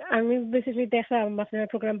আমি বেসিক্যালি দেখলাম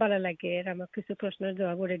আপনার প্রোগ্রাম ভালো লাগে, আর আমার কিছু প্রশ্নের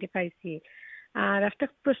জবাব অলরেডি পাইছি। আর একটা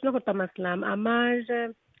প্রশ্ন করতাম আসলাম, আমার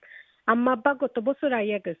আম্মা আব্বা গত বছর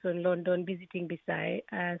আইয়া গেছেন লন্ডন ভিজিটিং ভিসায়,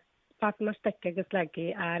 5 মাস থাকতে গেছে লাগে।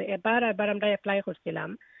 আর এবার আমরা অ্যাপ্লাই করছিলাম,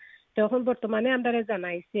 তখন বর্তমানে আমরা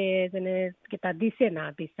জানাইছে যে তা দিছে না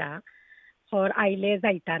ভিসা, আইলে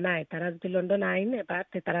যাইতা নাই, তারা যদি লন্ডন আইন এবার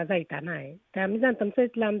তারা যাইতা নাই। তাই আমি জানতাম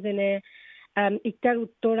চাইছিলাম যে ইকটার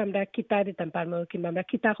উত্তর আমরা কিতা দিতাম পারবো, কিংবা আমরা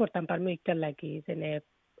কিতা করতাম পারবো ইকটার লাগি যে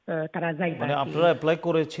তারা যাইতা। মানে আপনারা অ্যাপ্লাই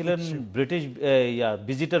করেছিলেন ব্রিটিশ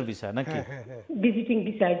ভিজিটর ভিসা নাকি? ভিজিটিং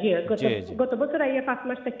ভিসা, জি। গত বছর আইয়া 5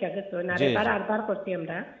 মাস থেকে গেছে, না এবার আরবার করছি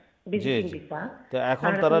আমরা ভিজিটিং ভিসা। তো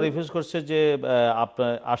এখন তারা রিফিউজ করছে যে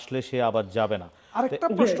আপনারা আসলে সে আবার যাবে না। আরেকটা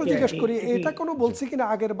প্রশ্ন জিজ্ঞেস করি, এটা কোনো বলছে কিনা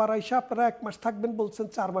আগের বার আইসা আপনারা 1 মাস থাকবেন বলছেন,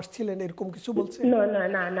 4 মাস ছিলেন, এরকম কিছু বলছে?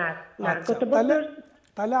 না। গত বছর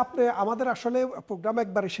তাহলে আপনি আমাদের আসলে প্রোগ্রাম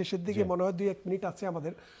একবারে শেষের দিকে, মনে হয় 2-1 মিনিট আছে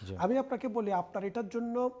আমাদের। আমি আপনাকে বলি, আপনার এটার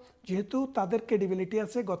জন্য যেহেতু তাদের ক্রেডিবিলিটি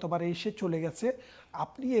আছে, গতবারে এসে চলে গেছে,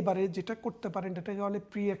 আপনি এবারে যেটা করতে পারেন এটাকে বলে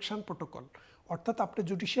প্রি অ্যাকশন প্রোটোকল, অর্থাৎ আপনি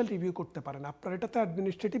জুডিশিয়াল রিভিউ করতে পারেন। আপনার এটাতে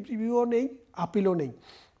অ্যাডমিনিস্ট্রেটিভ রিভিউও নেই, আপিলও নেই।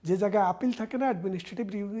 যে জায়গায় আপিল থাকে না, অ্যাডমিনিস্ট্রেটিভ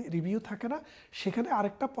রিভিউ থাকে না, সেখানে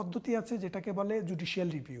আরেকটা পদ্ধতি আছে যেটাকে বলে জুডিশিয়াল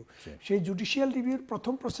রিভিউ। সেই জুডিশিয়াল রিভিউর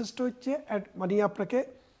প্রথম প্রসেসটা হচ্ছে মানে আপনাকে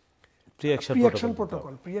প্রি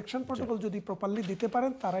অ্যাকশন প্রোটোকল যদি প্রপারলি দিতে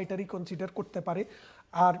পারেন তারা এটারই কনসিডার করতে পারে।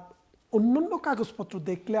 আর অন্যান্য কাগজপত্র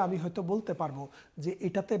দেখলে আমি হয়তো বলতে পারবো যে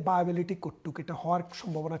এটাতে ভায়াবিলিটি কতটুকু, এটা হওয়ার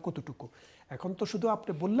সম্ভাবনা কতটুকু। এখন তো শুধু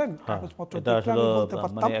আপনি বললেন কাগজপত্র দেখলে আমি বলতে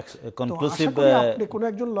পারতাম। তো আশা করি আপনি কোনো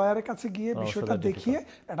একজন লয়ারের কাছে গিয়ে বিষয়টা দেখিয়ে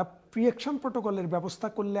একটা প্রি অ্যাকশন প্রটোকলের ব্যবস্থা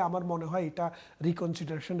করলে আমার মনে হয় এটা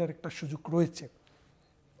রিকনসিডারেশনের একটা সুযোগ রয়েছে।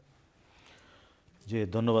 জি,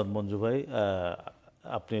 ধন্যবাদ মঞ্জু ভাই।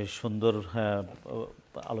 আপনি সুন্দর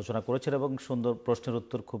আলোচনা করেছেন এবং সুন্দর প্রশ্নের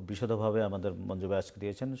উত্তর খুব বিশদভাবে আমাদের মঞ্জু ভাই আজকে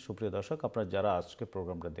দিয়েছেন। সুপ্রিয় দর্শক, আপনারা যারা আজকে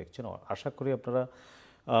প্রোগ্রামটা দেখছেন, আশা করি আপনারা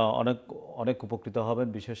অনেক অনেক উপকৃত হবেন।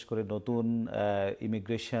 বিশেষ করে নতুন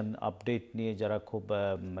ইমিগ্রেশন আপডেট নিয়ে যারা খুব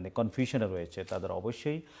মানে কনফিউশনে রয়েছে, তাদের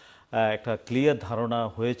অবশ্যই একটা ক্লিয়ার ধারণা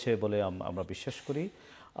হয়েছে বলে আমরা বিশ্বাস করি।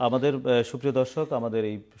 আমাদের সুপ্রিয় দর্শক, আমাদের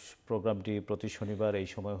এই প্রোগ্রামটি প্রতি শনিবার এই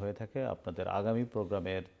সময় হয়ে থাকে। আপনাদের আগামী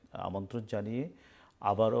প্রোগ্রামের আমন্ত্রণ জানিয়ে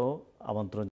আবারও আমন্ত্রণ